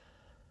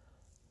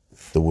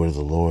 The word of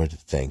the Lord.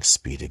 Thanks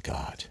be to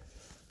God.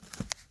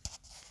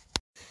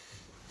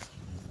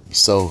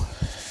 So,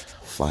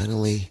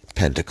 finally,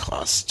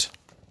 Pentecost.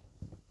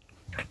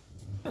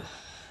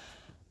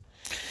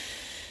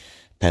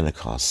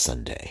 Pentecost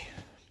Sunday.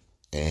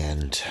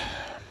 And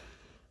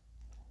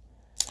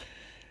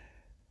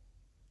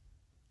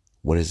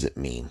what does it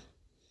mean?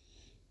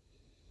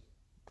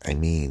 I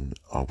mean,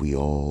 are we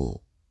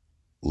all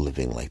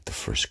living like the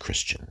first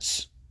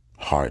Christians?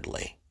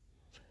 Hardly.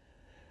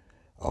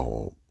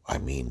 Oh, I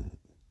mean,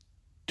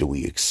 do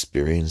we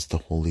experience the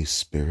Holy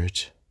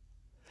Spirit?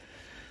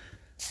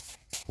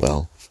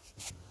 Well,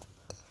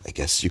 I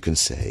guess you can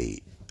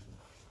say,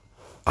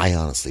 I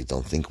honestly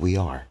don't think we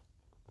are.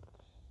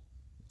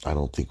 I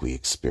don't think we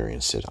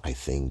experience it. I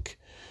think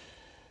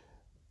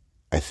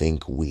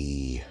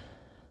we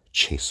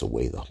chase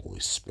away the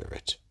Holy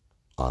Spirit.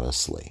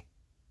 Honestly.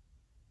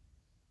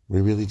 We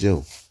really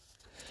do.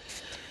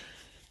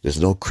 There's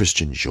no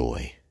Christian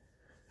joy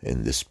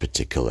in this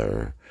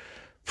particular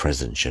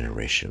present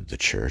generation of the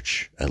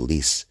church, at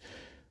least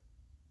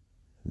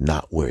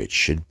not where it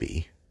should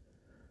be.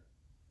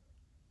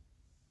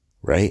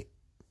 Right?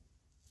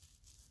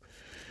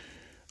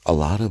 A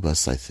lot of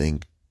us, I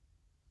think,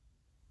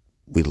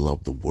 we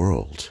love the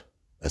world.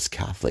 As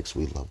Catholics,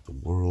 we love the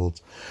world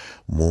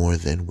more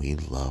than we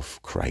love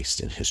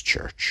Christ and his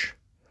church.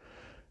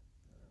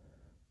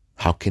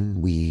 How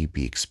can we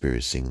be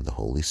experiencing the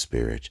Holy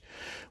Spirit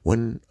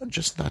when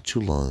just not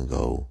too long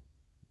ago,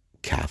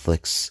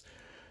 Catholics,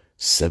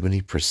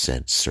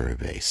 70%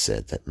 survey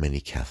said that many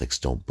Catholics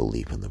don't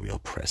believe in the real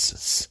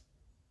presence?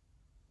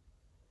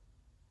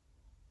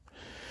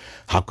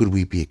 How could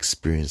we be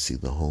experiencing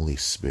the Holy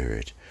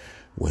Spirit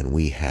when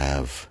we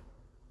have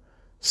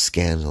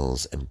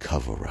scandals and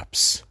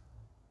cover-ups?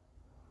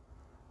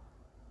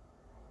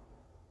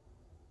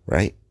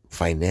 Right?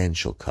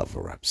 Financial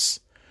cover-ups.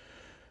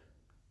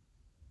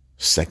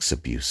 Sex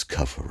abuse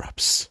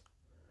cover-ups.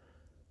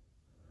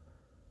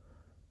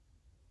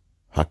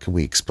 How can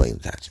we explain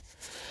that?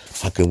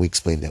 How can we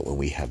explain that when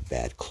we have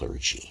bad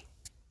clergy?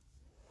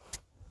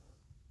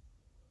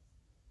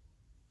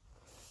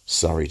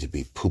 Sorry to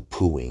be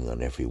poo-pooing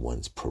on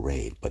everyone's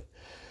parade, but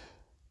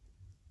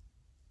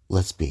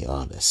let's be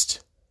honest.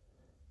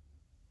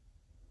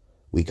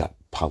 We got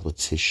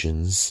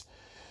politicians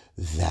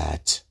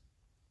that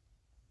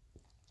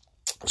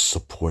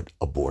support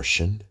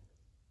abortion.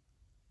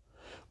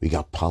 We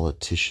got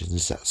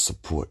politicians that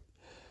support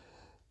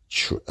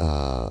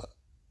trans,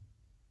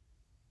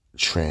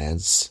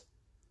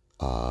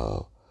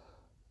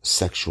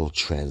 sexual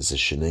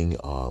transitioning.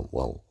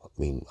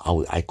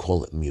 I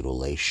call it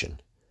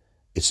mutilation.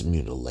 It's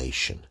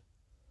mutilation.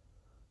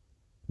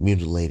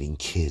 Mutilating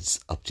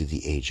kids up to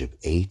the age of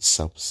 8,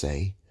 some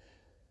say,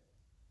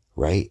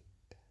 right?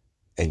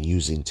 And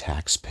using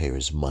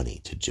taxpayers' money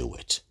to do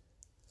it.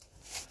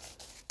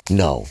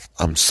 No,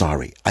 I'm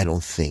sorry. I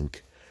don't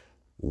think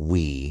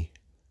we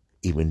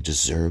even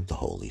deserve the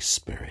Holy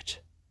Spirit.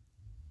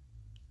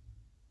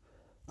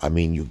 I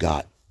mean, you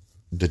got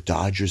the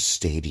Dodger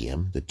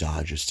Stadium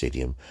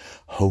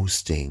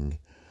hosting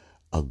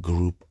a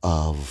group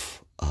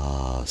of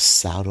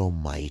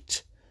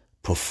sodomite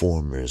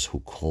performers who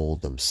call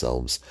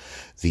themselves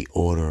the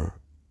Order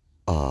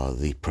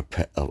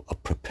a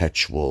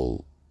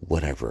perpetual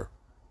whatever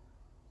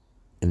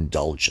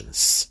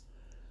indulgence.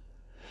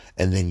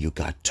 And then you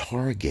got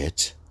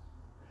Target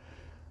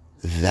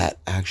that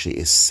actually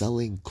is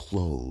selling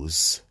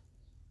clothes,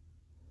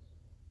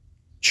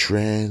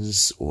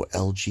 trans or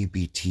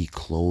LGBT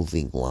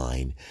clothing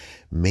line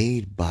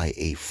made by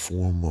a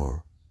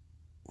former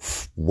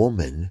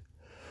woman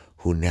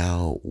who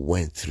now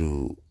went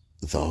through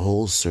the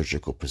whole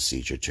surgical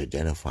procedure to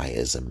identify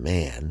as a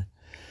man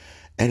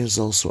and is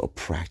also a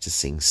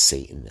practicing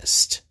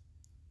Satanist.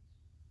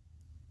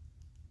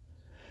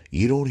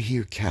 You don't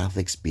hear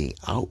Catholics being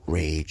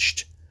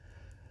outraged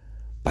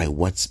by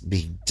what's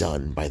being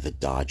done by the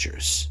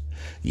Dodgers.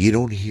 You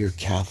don't hear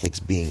Catholics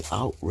being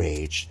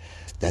outraged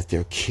that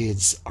their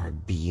kids are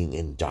being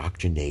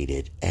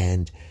indoctrinated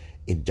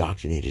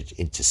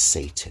into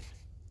Satan.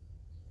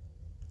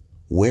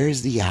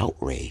 Where's the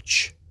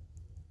outrage?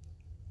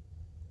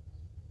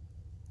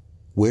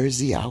 Where's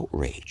the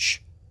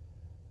outrage?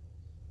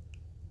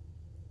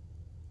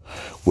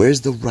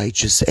 Where's the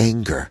righteous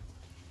anger?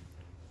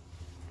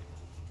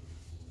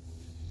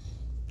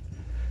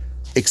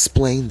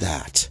 Explain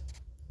that.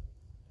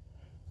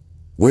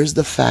 Where's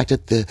the fact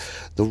that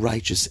the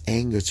righteous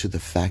anger to the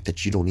fact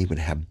that you don't even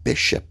have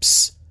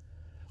bishops?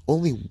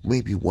 Only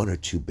maybe one or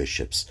two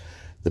bishops.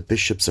 The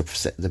Bishop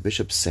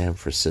San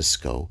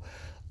Francisco,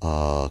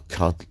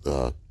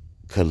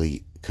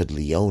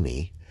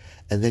 Caglione,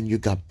 and then you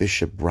got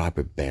Bishop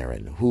Robert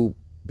Barron, who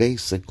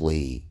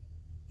basically,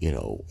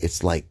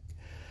 it's like,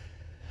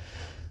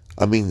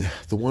 the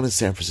one in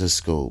San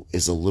Francisco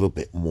is a little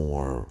bit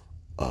more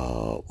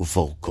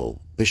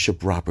vocal.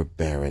 Bishop Robert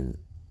Barron,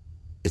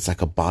 it's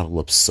like a bottle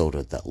of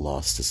soda that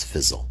lost its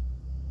fizzle,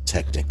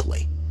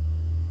 technically.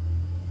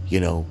 He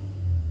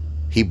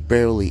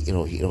barely,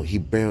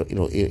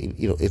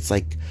 it's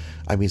like,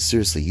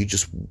 seriously,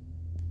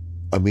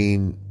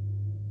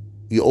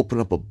 you open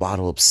up a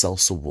bottle of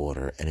seltzer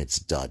water and it's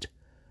dud.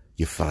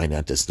 You find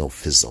out there's no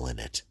fizzle in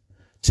it,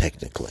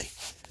 technically.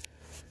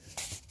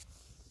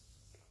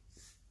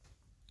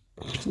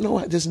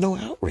 There's no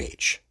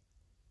outrage.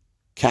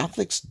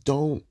 Catholics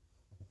don't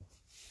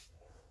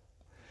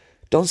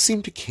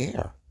seem to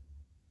care.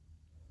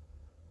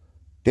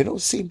 They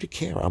don't seem to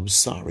care. I'm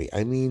sorry. I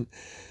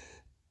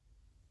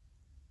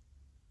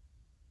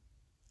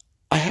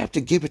have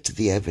to give it to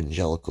the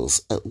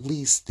evangelicals. At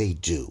least they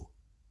do.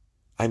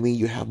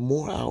 You have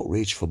more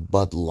outrage for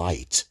Bud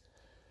Light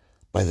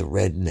by the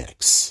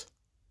rednecks,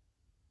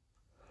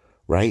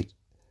 right?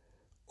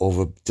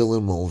 Over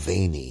Dylan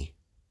Mulvaney.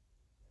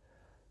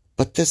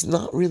 But there's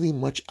not really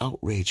much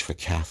outrage for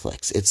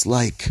Catholics. It's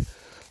like,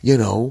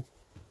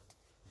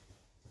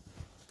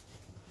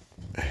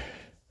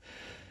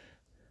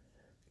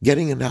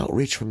 getting an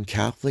outrage from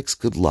Catholics,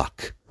 good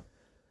luck.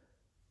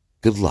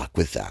 Good luck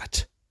with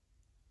that.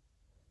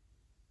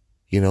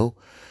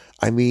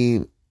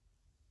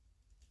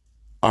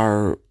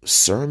 Our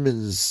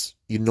sermons,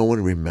 no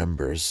one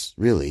remembers,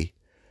 really.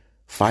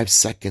 5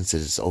 seconds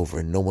and it's over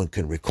and no one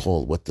can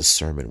recall what the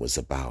sermon was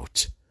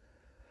about.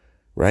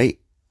 Right?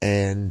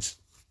 And,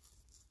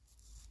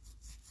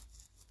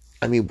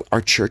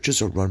 our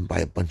churches are run by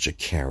a bunch of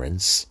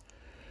Karens.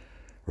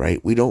 Right?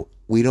 I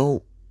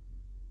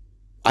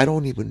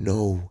don't even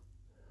know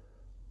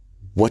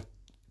what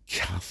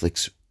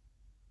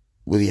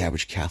the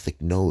average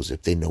Catholic knows,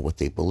 if they know what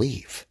they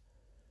believe.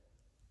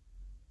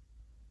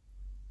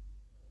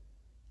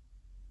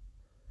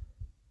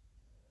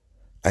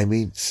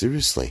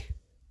 Seriously.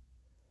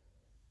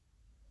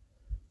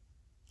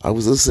 I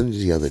was listening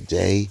the other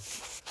day.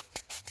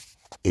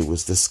 It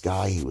was this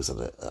guy, he was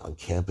on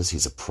campus,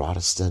 he's a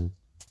Protestant,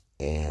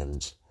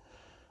 and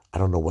I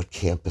don't know what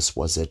campus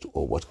was it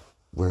or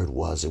where it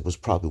was. It was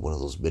probably one of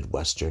those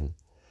Midwestern.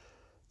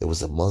 There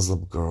was a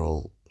Muslim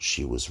girl.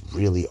 She was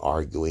really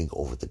arguing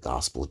over the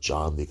Gospel of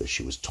John because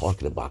she was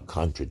talking about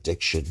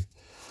contradiction.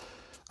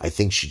 I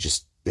think she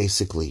just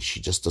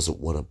doesn't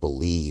want to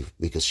believe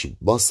because she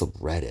must have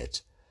read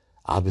it.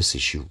 Obviously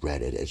she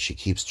read it and she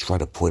keeps trying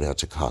to point out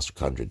the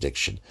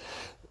contradiction.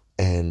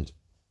 And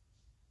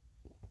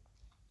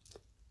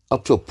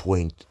up to a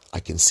point, I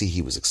can see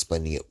he was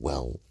explaining it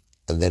well.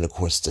 And then, of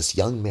course, this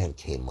young man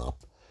came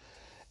up,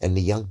 and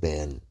the young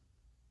man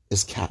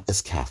is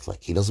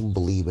Catholic. He doesn't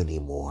believe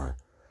anymore.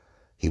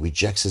 He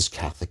rejects his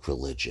Catholic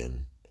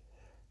religion.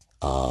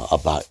 He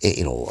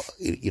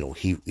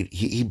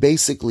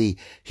basically,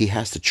 he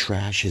has to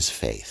trash his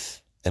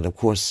faith. And of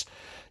course,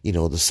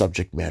 the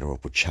subject matter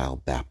of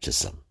child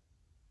baptism.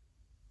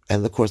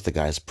 And of course, the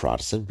guy is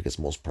Protestant because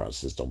most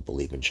Protestants don't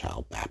believe in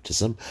child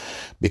baptism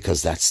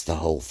because that's the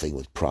whole thing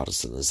with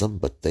Protestantism.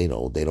 But they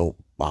don't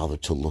bother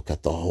to look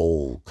at the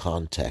whole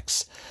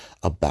context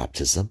of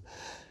baptism.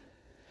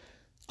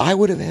 I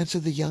would have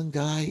answered the young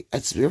guy.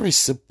 It's very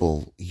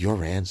simple.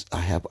 Your answer,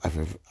 I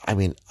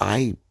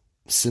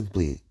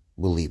simply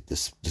believe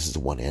this is the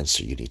one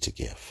answer you need to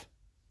give.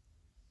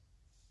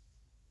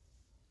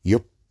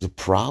 The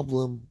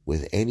problem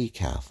with any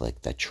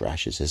Catholic that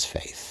trashes his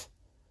faith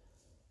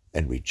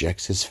and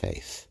rejects his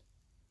faith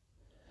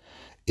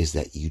is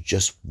that you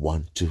just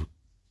want to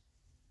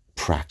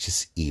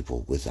practice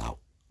evil without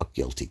a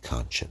guilty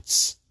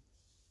conscience.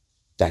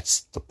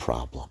 That's the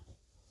problem.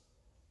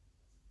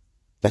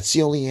 That's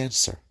the only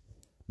answer.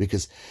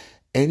 Because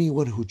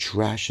anyone who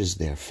trashes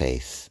their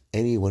faith,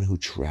 anyone who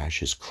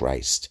trashes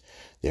Christ,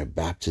 their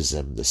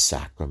baptism, the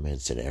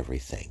sacraments and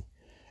everything,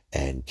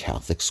 and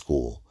Catholic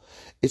school,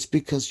 it's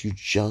because you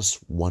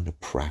just want to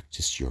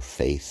practice your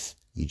faith.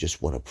 You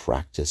just want to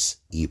practice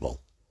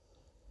evil.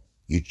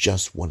 You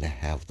just want to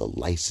have the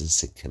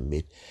license to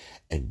commit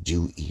and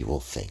do evil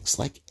things,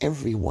 like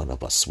every one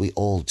of us. We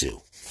all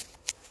do.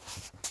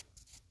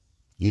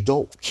 You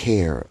don't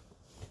care.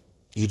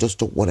 You just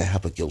don't want to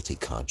have a guilty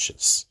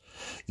conscience.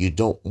 You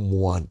don't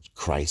want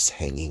Christ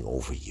hanging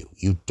over you.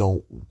 You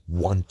don't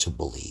want to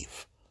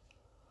believe.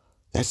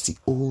 That's the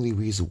only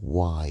reason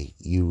why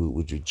you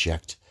would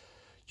reject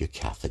your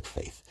Catholic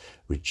faith,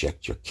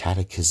 reject your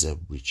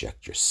catechism,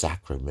 reject your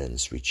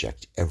sacraments,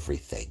 reject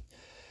everything.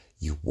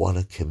 You want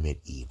to commit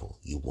evil.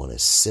 You want to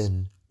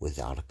sin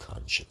without a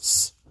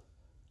conscience,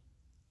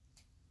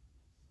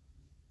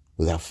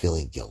 without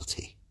feeling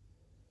guilty.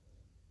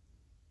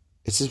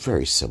 It's a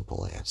very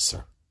simple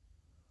answer.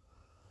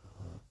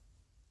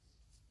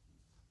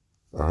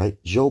 All right,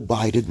 Joe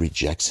Biden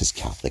rejects his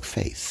Catholic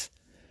faith.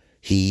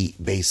 He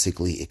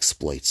basically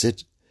exploits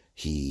it.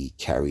 He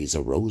carries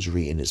a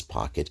rosary in his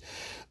pocket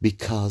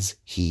because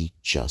he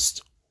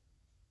just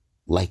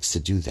likes to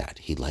do that.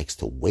 He likes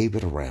to wave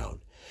it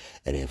around.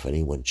 And if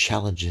anyone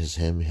challenges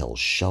him, he'll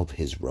shove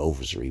his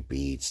rosary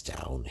beads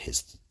down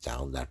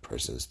that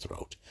person's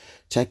throat.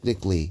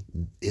 Technically,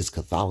 his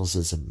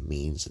Catholicism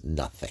means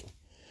nothing.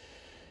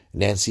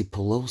 Nancy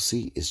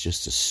Pelosi is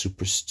just a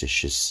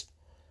superstitious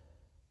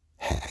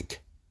hag.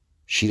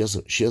 She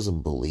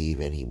doesn't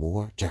believe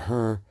anymore. To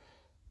her,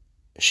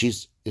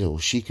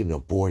 she can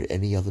abort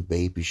any other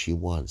baby she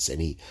wants,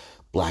 any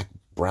black,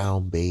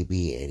 brown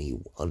baby, any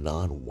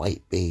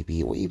non-white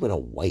baby, or even a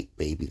white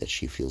baby that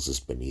she feels is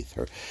beneath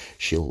her.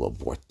 She'll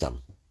abort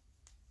them.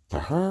 For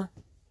her,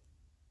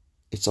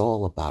 it's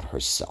all about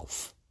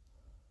herself.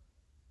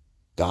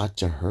 God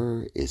to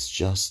her is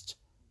just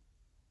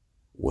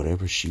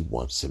whatever she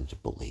wants him to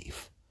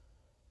believe.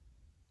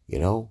 You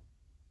know?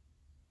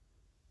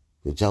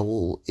 The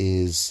devil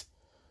is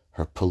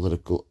her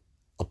political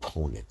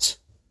opponent.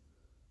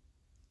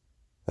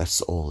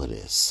 That's all it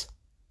is.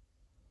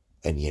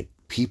 And yet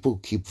people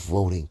keep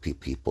voting for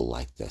people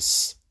like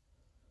this.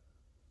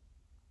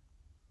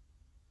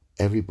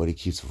 Everybody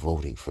keeps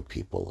voting for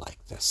people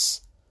like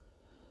this.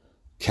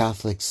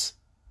 Catholics,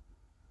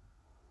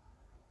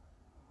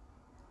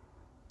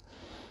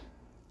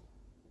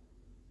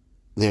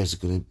 there's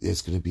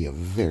gonna be a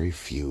very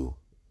few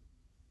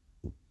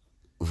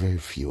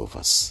of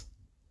us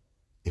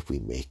if we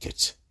make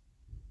it.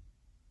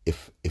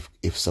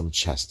 If some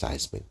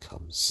chastisement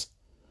comes.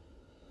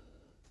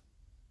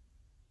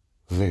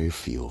 Very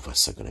few of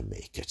us are going to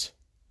make it.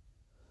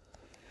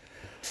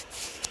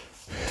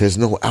 There's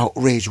no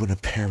outrage when a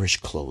parish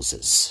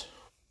closes.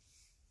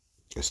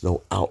 There's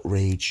no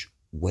outrage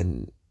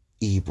when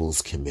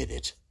evil's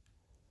committed.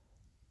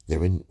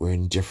 We're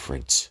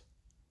indifferent.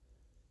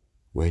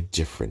 We're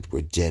indifferent.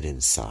 We're dead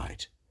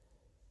inside.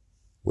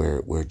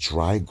 We're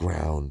dry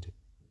ground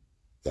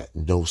that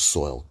no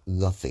soil,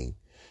 nothing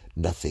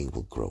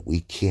will grow. We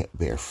can't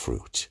bear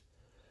fruit.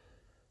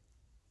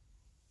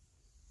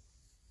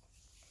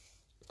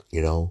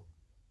 You know,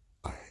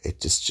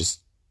 it's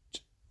just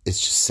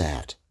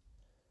sad.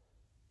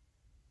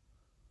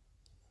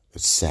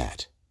 It's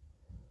sad.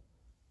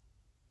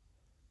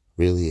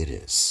 Really, it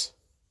is.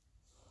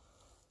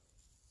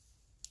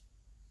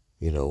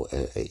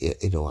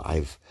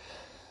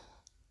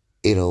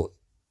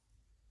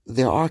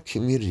 There are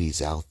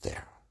communities out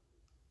there.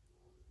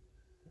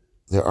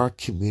 There are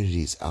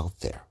communities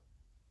out there,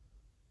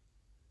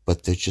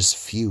 but they're just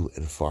few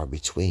and far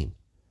between.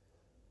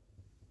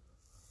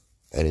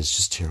 And it's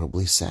just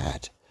terribly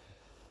sad.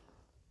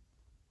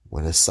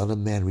 When the Son of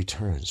Man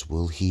returns,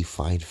 will he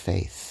find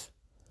faith?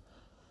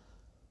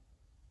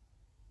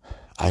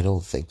 I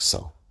don't think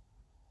so.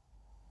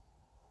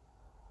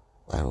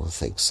 I don't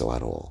think so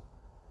at all.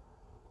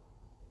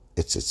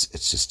 It's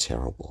just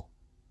terrible.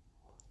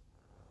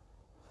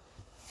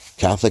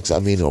 Catholics,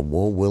 are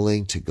more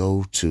willing to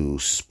go to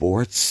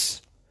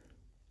sports.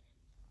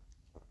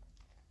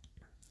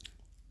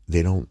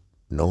 They don't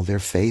know their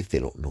faith. They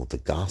don't know the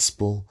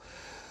gospel.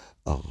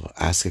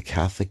 Ask a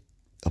Catholic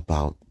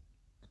about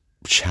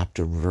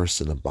chapter and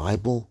verse in the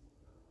Bible.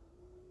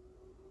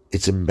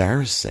 It's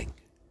embarrassing.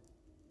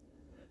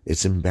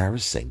 It's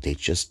embarrassing. They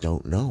just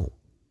don't know.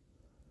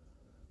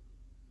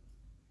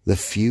 The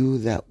few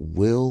that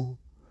will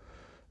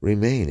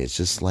remain, it's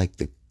just like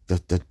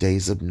the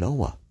days of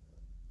Noah.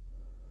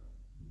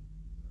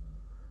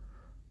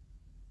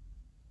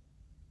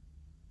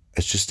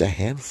 It's just a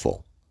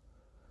handful.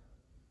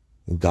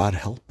 And God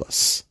help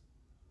us.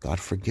 God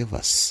forgive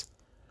us.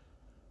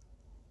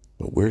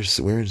 But we're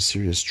in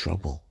serious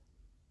trouble.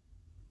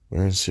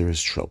 We're in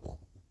serious trouble.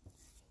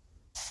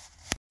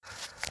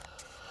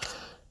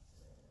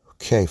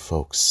 Okay,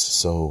 folks.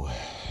 So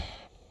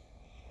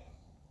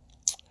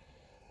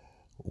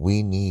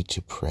we need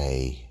to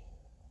pray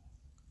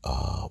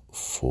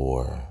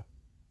for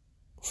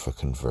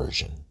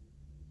conversion.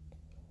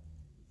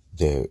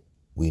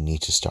 We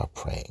need to start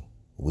praying.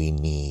 We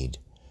need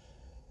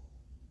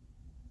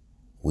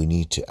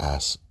to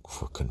ask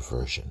for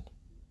conversion.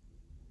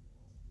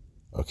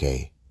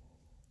 Okay?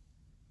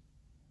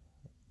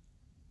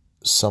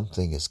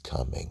 Something is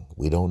coming.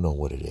 We don't know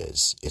what it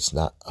is. It's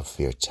not a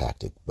fear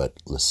tactic, but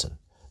listen,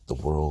 the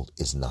world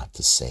is not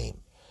the same.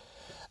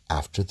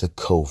 After the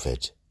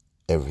COVID,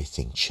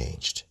 everything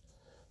changed.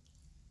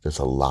 There's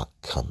a lot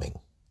coming.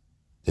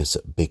 There's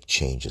a big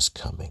changes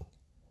coming.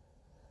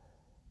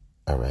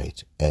 All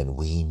right? And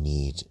we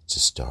need to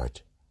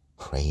start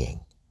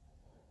praying.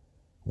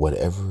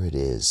 Whatever it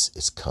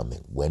is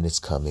coming. When it's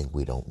coming,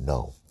 we don't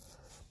know.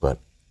 But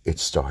it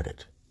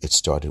started. It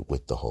started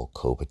with the whole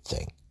COVID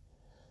thing.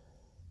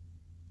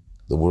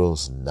 The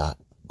world's not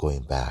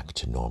going back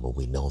to normal.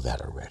 We know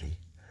that already.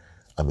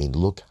 I mean,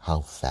 look how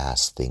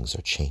fast things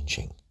are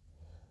changing.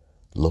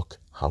 Look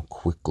how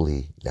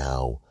quickly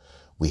now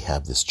we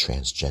have this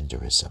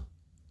transgenderism.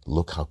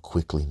 Look how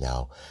quickly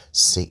now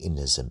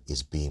Satanism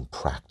is being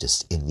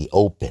practiced in the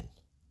open.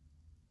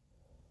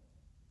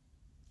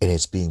 And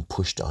it's being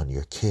pushed on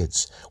your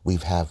kids. We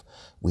have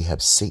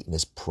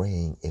Satanists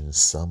praying in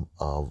some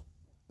of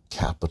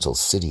capital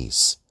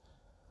cities.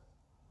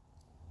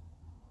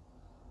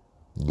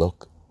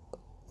 Look,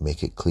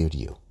 make it clear to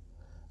you.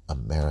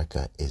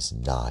 America is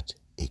not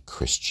a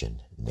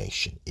Christian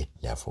nation. It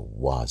never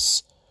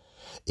was.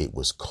 It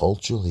was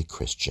culturally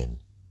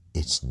Christian.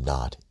 It's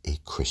not a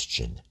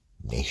Christian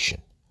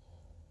nation.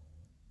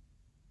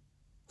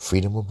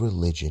 Freedom of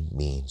religion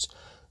means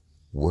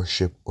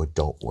worship or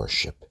don't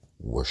worship.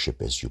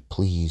 Worship as you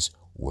please.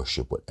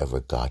 Worship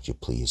whatever God you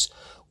please.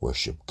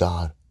 Worship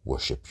God,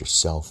 worship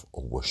yourself,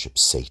 or worship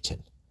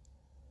Satan.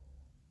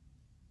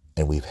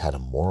 And we've had a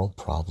moral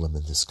problem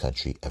in this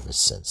country ever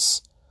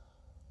since.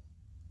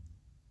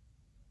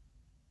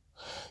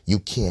 You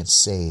can't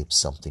save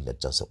something that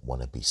doesn't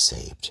want to be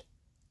saved.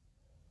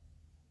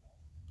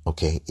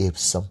 Okay, if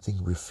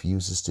something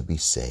refuses to be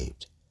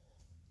saved,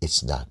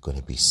 it's not going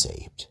to be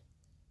saved.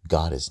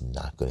 God is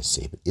not going to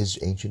save it.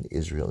 Ancient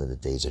Israel in the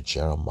days of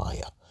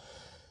Jeremiah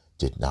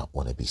did not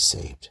want to be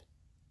saved.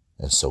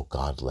 And so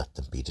God let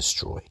them be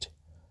destroyed.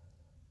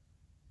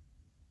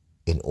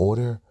 In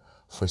order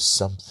for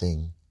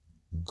something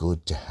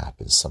good to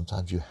happen,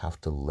 sometimes you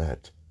have to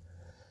let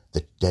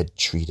the dead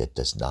tree that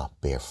does not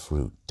bear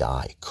fruit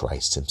die.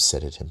 Christ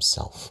said it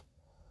himself.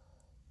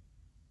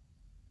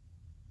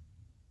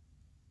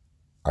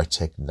 Our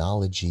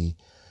technology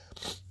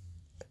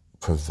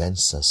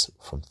prevents us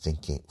from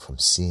thinking, from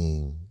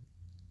seeing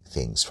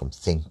things, from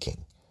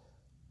thinking,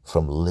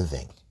 from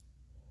living.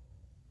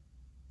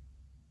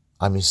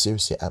 I mean,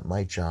 seriously, at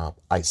my job,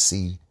 I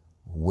see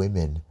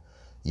women,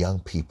 young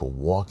people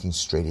walking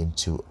straight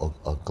into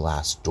a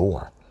glass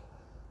door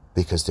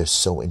because they're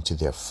so into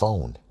their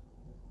phone.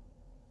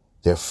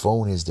 Their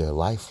phone is their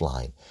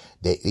lifeline.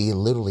 They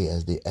literally,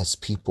 as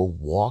people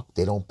walk,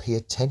 they don't pay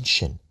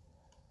attention.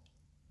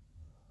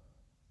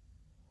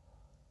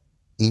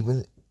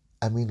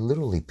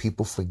 Literally,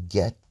 people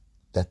forget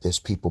that there's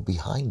people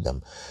behind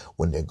them.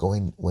 When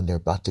they're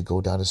about to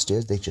go down the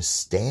stairs, they just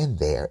stand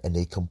there and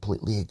they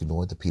completely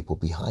ignore the people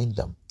behind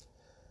them.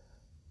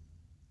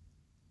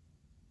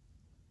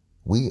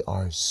 We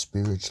are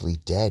spiritually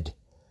dead.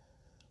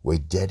 We're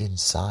dead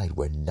inside.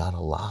 We're not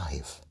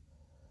alive.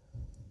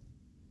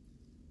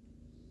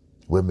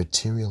 We're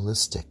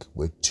materialistic.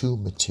 We're too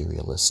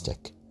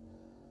materialistic.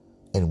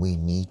 And we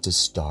need to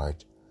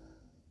start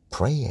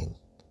praying.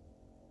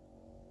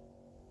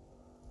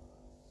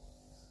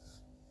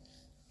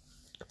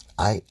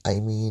 I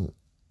mean,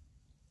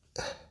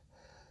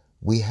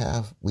 we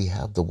have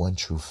the one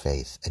true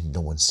faith, and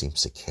no one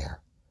seems to care.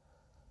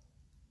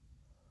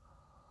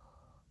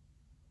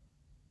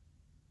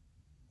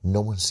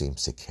 No one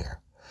seems to care.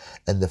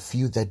 And the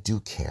few that do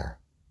care,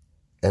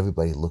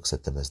 everybody looks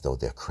at them as though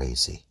they're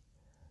crazy.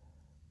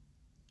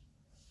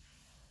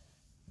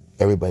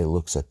 Everybody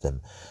looks at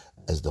them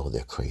as though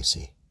they're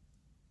crazy.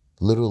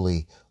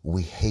 Literally,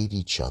 we hate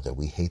each other.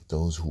 We hate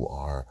those who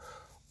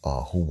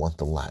want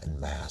the Latin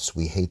Mass.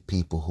 We hate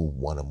people who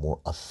want a more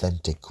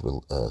authentic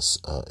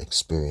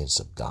experience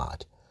of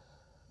God.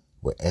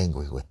 We're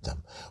angry with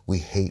them. We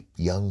hate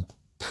young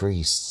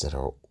priests that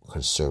are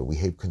conservative. We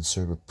hate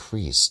conservative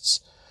priests.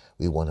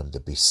 We want them to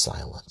be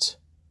silent.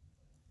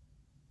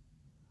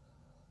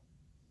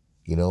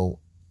 You know,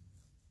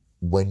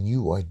 when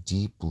you are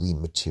deeply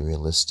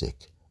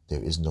materialistic,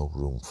 there is no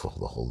room for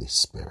the Holy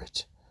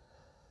Spirit.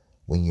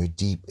 When you're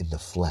deep in the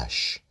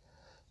flesh,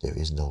 there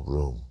is no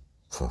room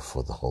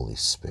for the Holy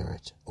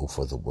Spirit or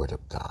for the Word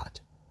of God.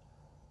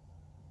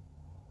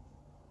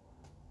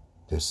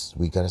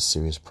 We got a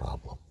serious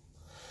problem.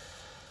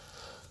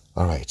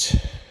 All right,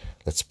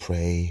 let's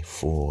pray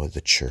for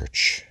the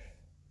church,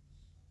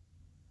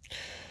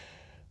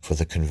 for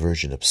the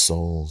conversion of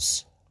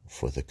souls,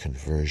 for the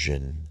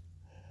conversion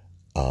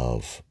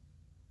of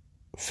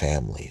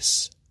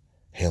families.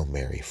 Hail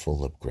Mary,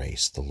 full of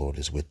grace, the Lord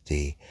is with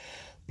thee.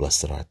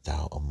 Blessed art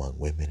thou among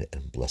women,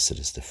 and blessed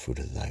is the fruit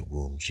of thy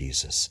womb,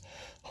 Jesus.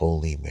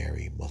 Holy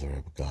Mary, Mother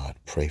of God,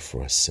 pray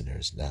for us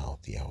sinners now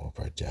at the hour of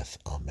our death.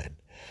 Amen.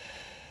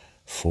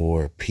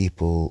 For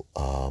people,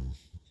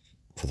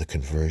 for the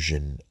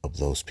conversion of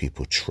those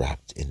people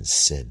trapped in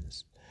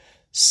sins,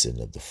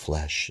 sin of the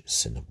flesh,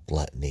 sin of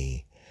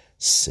gluttony,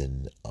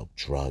 sin of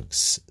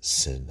drugs,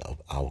 sin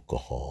of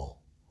alcohol.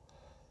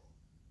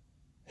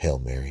 Hail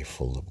Mary,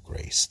 full of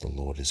grace, the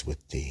Lord is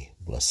with thee.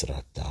 Blessed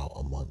art thou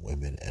among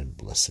women, and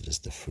blessed is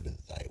the fruit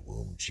of thy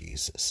womb,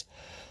 Jesus.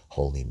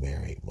 Holy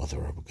Mary,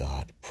 Mother of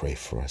God, pray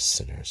for us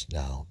sinners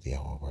now at the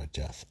hour of our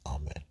death.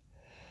 Amen.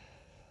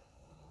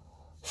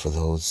 For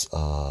those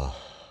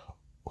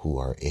who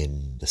are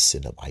in the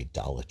sin of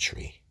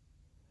idolatry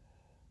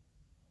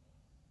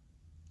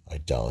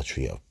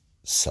of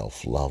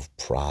self-love,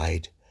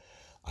 pride,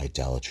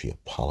 idolatry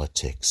of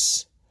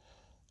politics,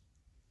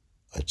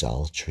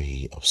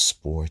 idolatry of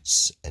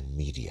sports and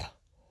media.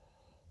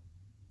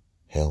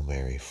 Hail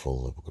Mary,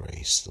 full of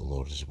grace, the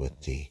Lord is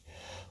with thee.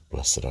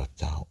 Blessed art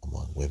thou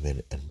among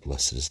women, and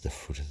blessed is the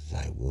fruit of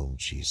thy womb,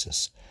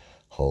 Jesus.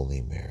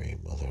 Holy Mary,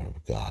 Mother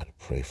of God,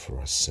 pray for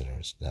us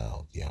sinners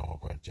now at the hour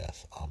of our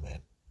death. Amen.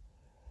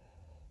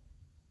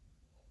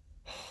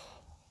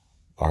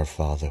 Our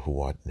Father,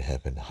 who art in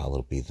heaven,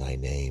 hallowed be thy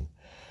name.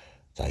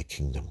 Thy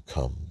kingdom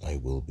come, thy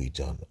will be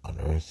done on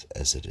earth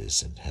as it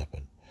is in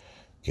heaven.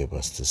 Give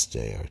us this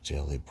day our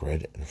daily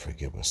bread, and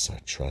forgive us our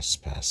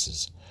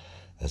trespasses,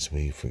 as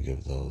we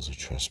forgive those who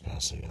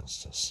trespass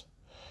against us.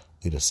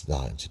 Lead us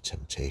not into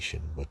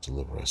temptation, but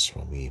deliver us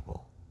from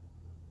evil.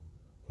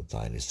 For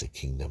thine is the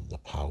kingdom, the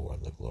power,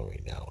 and the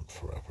glory, now and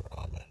forever.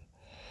 Amen.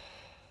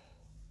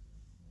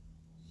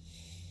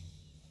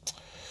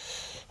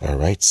 All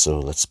right, so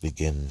let's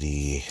begin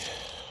the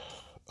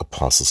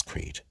Apostles'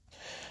 Creed.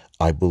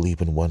 I believe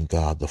in one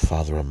God, the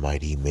Father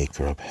Almighty,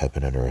 maker of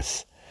heaven and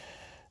earth,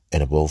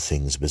 and of all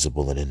things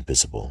visible and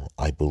invisible.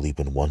 I believe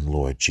in one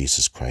Lord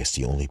Jesus Christ,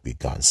 the only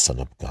begotten Son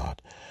of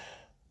God,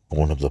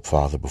 born of the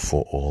Father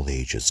before all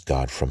ages,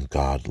 God from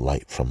God,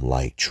 light from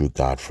light, true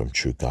God from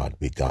true God,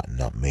 begotten,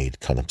 not made,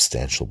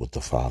 consubstantial with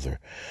the Father.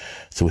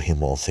 Through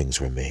him all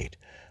things were made.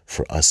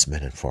 For us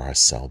men and for our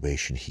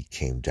salvation he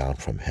came down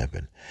from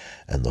heaven,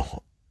 and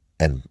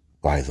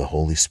by the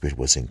Holy Spirit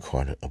was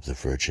incarnate of the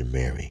Virgin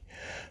Mary.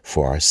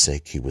 For our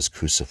sake he was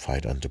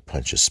crucified under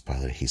Pontius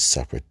Pilate. He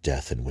suffered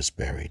death and was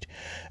buried,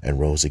 and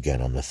rose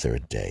again on the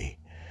third day.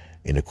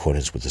 In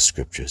accordance with the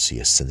Scriptures, he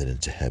ascended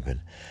into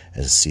heaven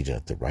and is seated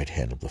at the right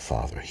hand of the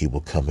Father. He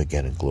will come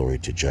again in glory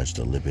to judge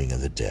the living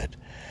and the dead,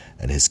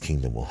 and his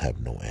kingdom will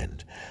have no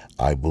end.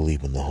 I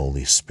believe in the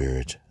Holy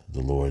Spirit,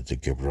 the Lord, the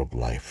giver of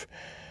life,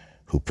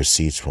 who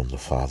proceeds from the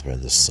Father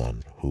and the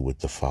Son, who with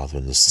the Father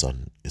and the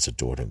Son is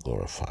adored and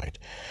glorified.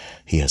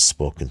 He has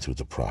spoken through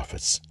the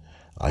prophets.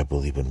 I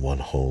believe in one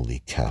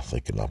holy,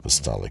 Catholic, and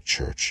Apostolic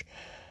Church.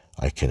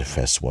 I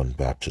confess one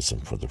baptism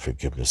for the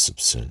forgiveness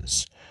of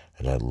sins,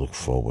 and I look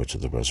forward to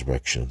the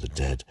resurrection of the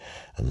dead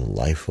and the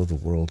life of the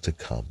world to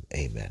come.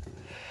 Amen.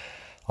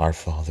 Our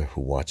Father,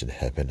 who art in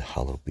heaven,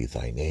 hallowed be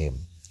thy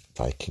name.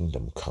 Thy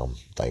kingdom come,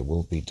 thy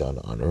will be done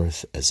on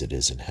earth as it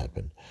is in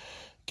heaven.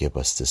 Give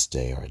us this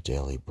day our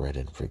daily bread,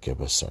 and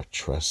forgive us our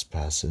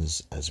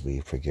trespasses, as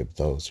we forgive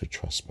those who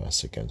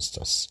trespass against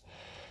us.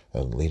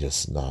 And lead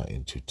us not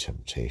into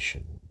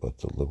temptation, but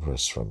deliver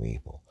us from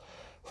evil.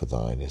 For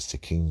thine is the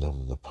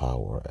kingdom, the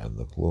power, and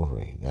the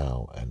glory,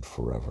 now and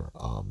forever.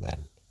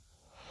 Amen.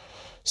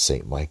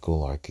 Saint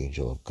Michael,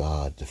 Archangel of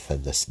God,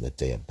 defend us in the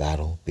day of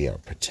battle. Be our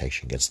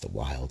protection against the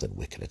wild and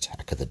wicked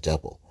attack of the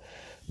devil.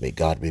 May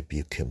God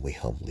rebuke him, we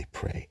humbly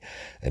pray.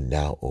 And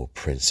now, O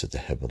Prince of the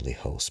heavenly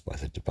host, by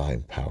the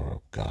divine power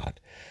of God,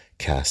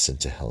 cast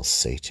into hell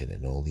Satan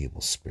and all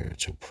evil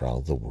spirits who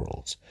prowl the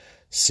world,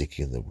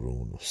 seeking the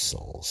ruin of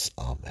souls.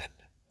 Amen.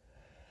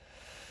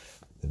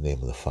 In the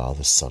name of the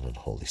Father, Son, and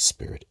Holy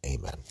Spirit.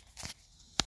 Amen.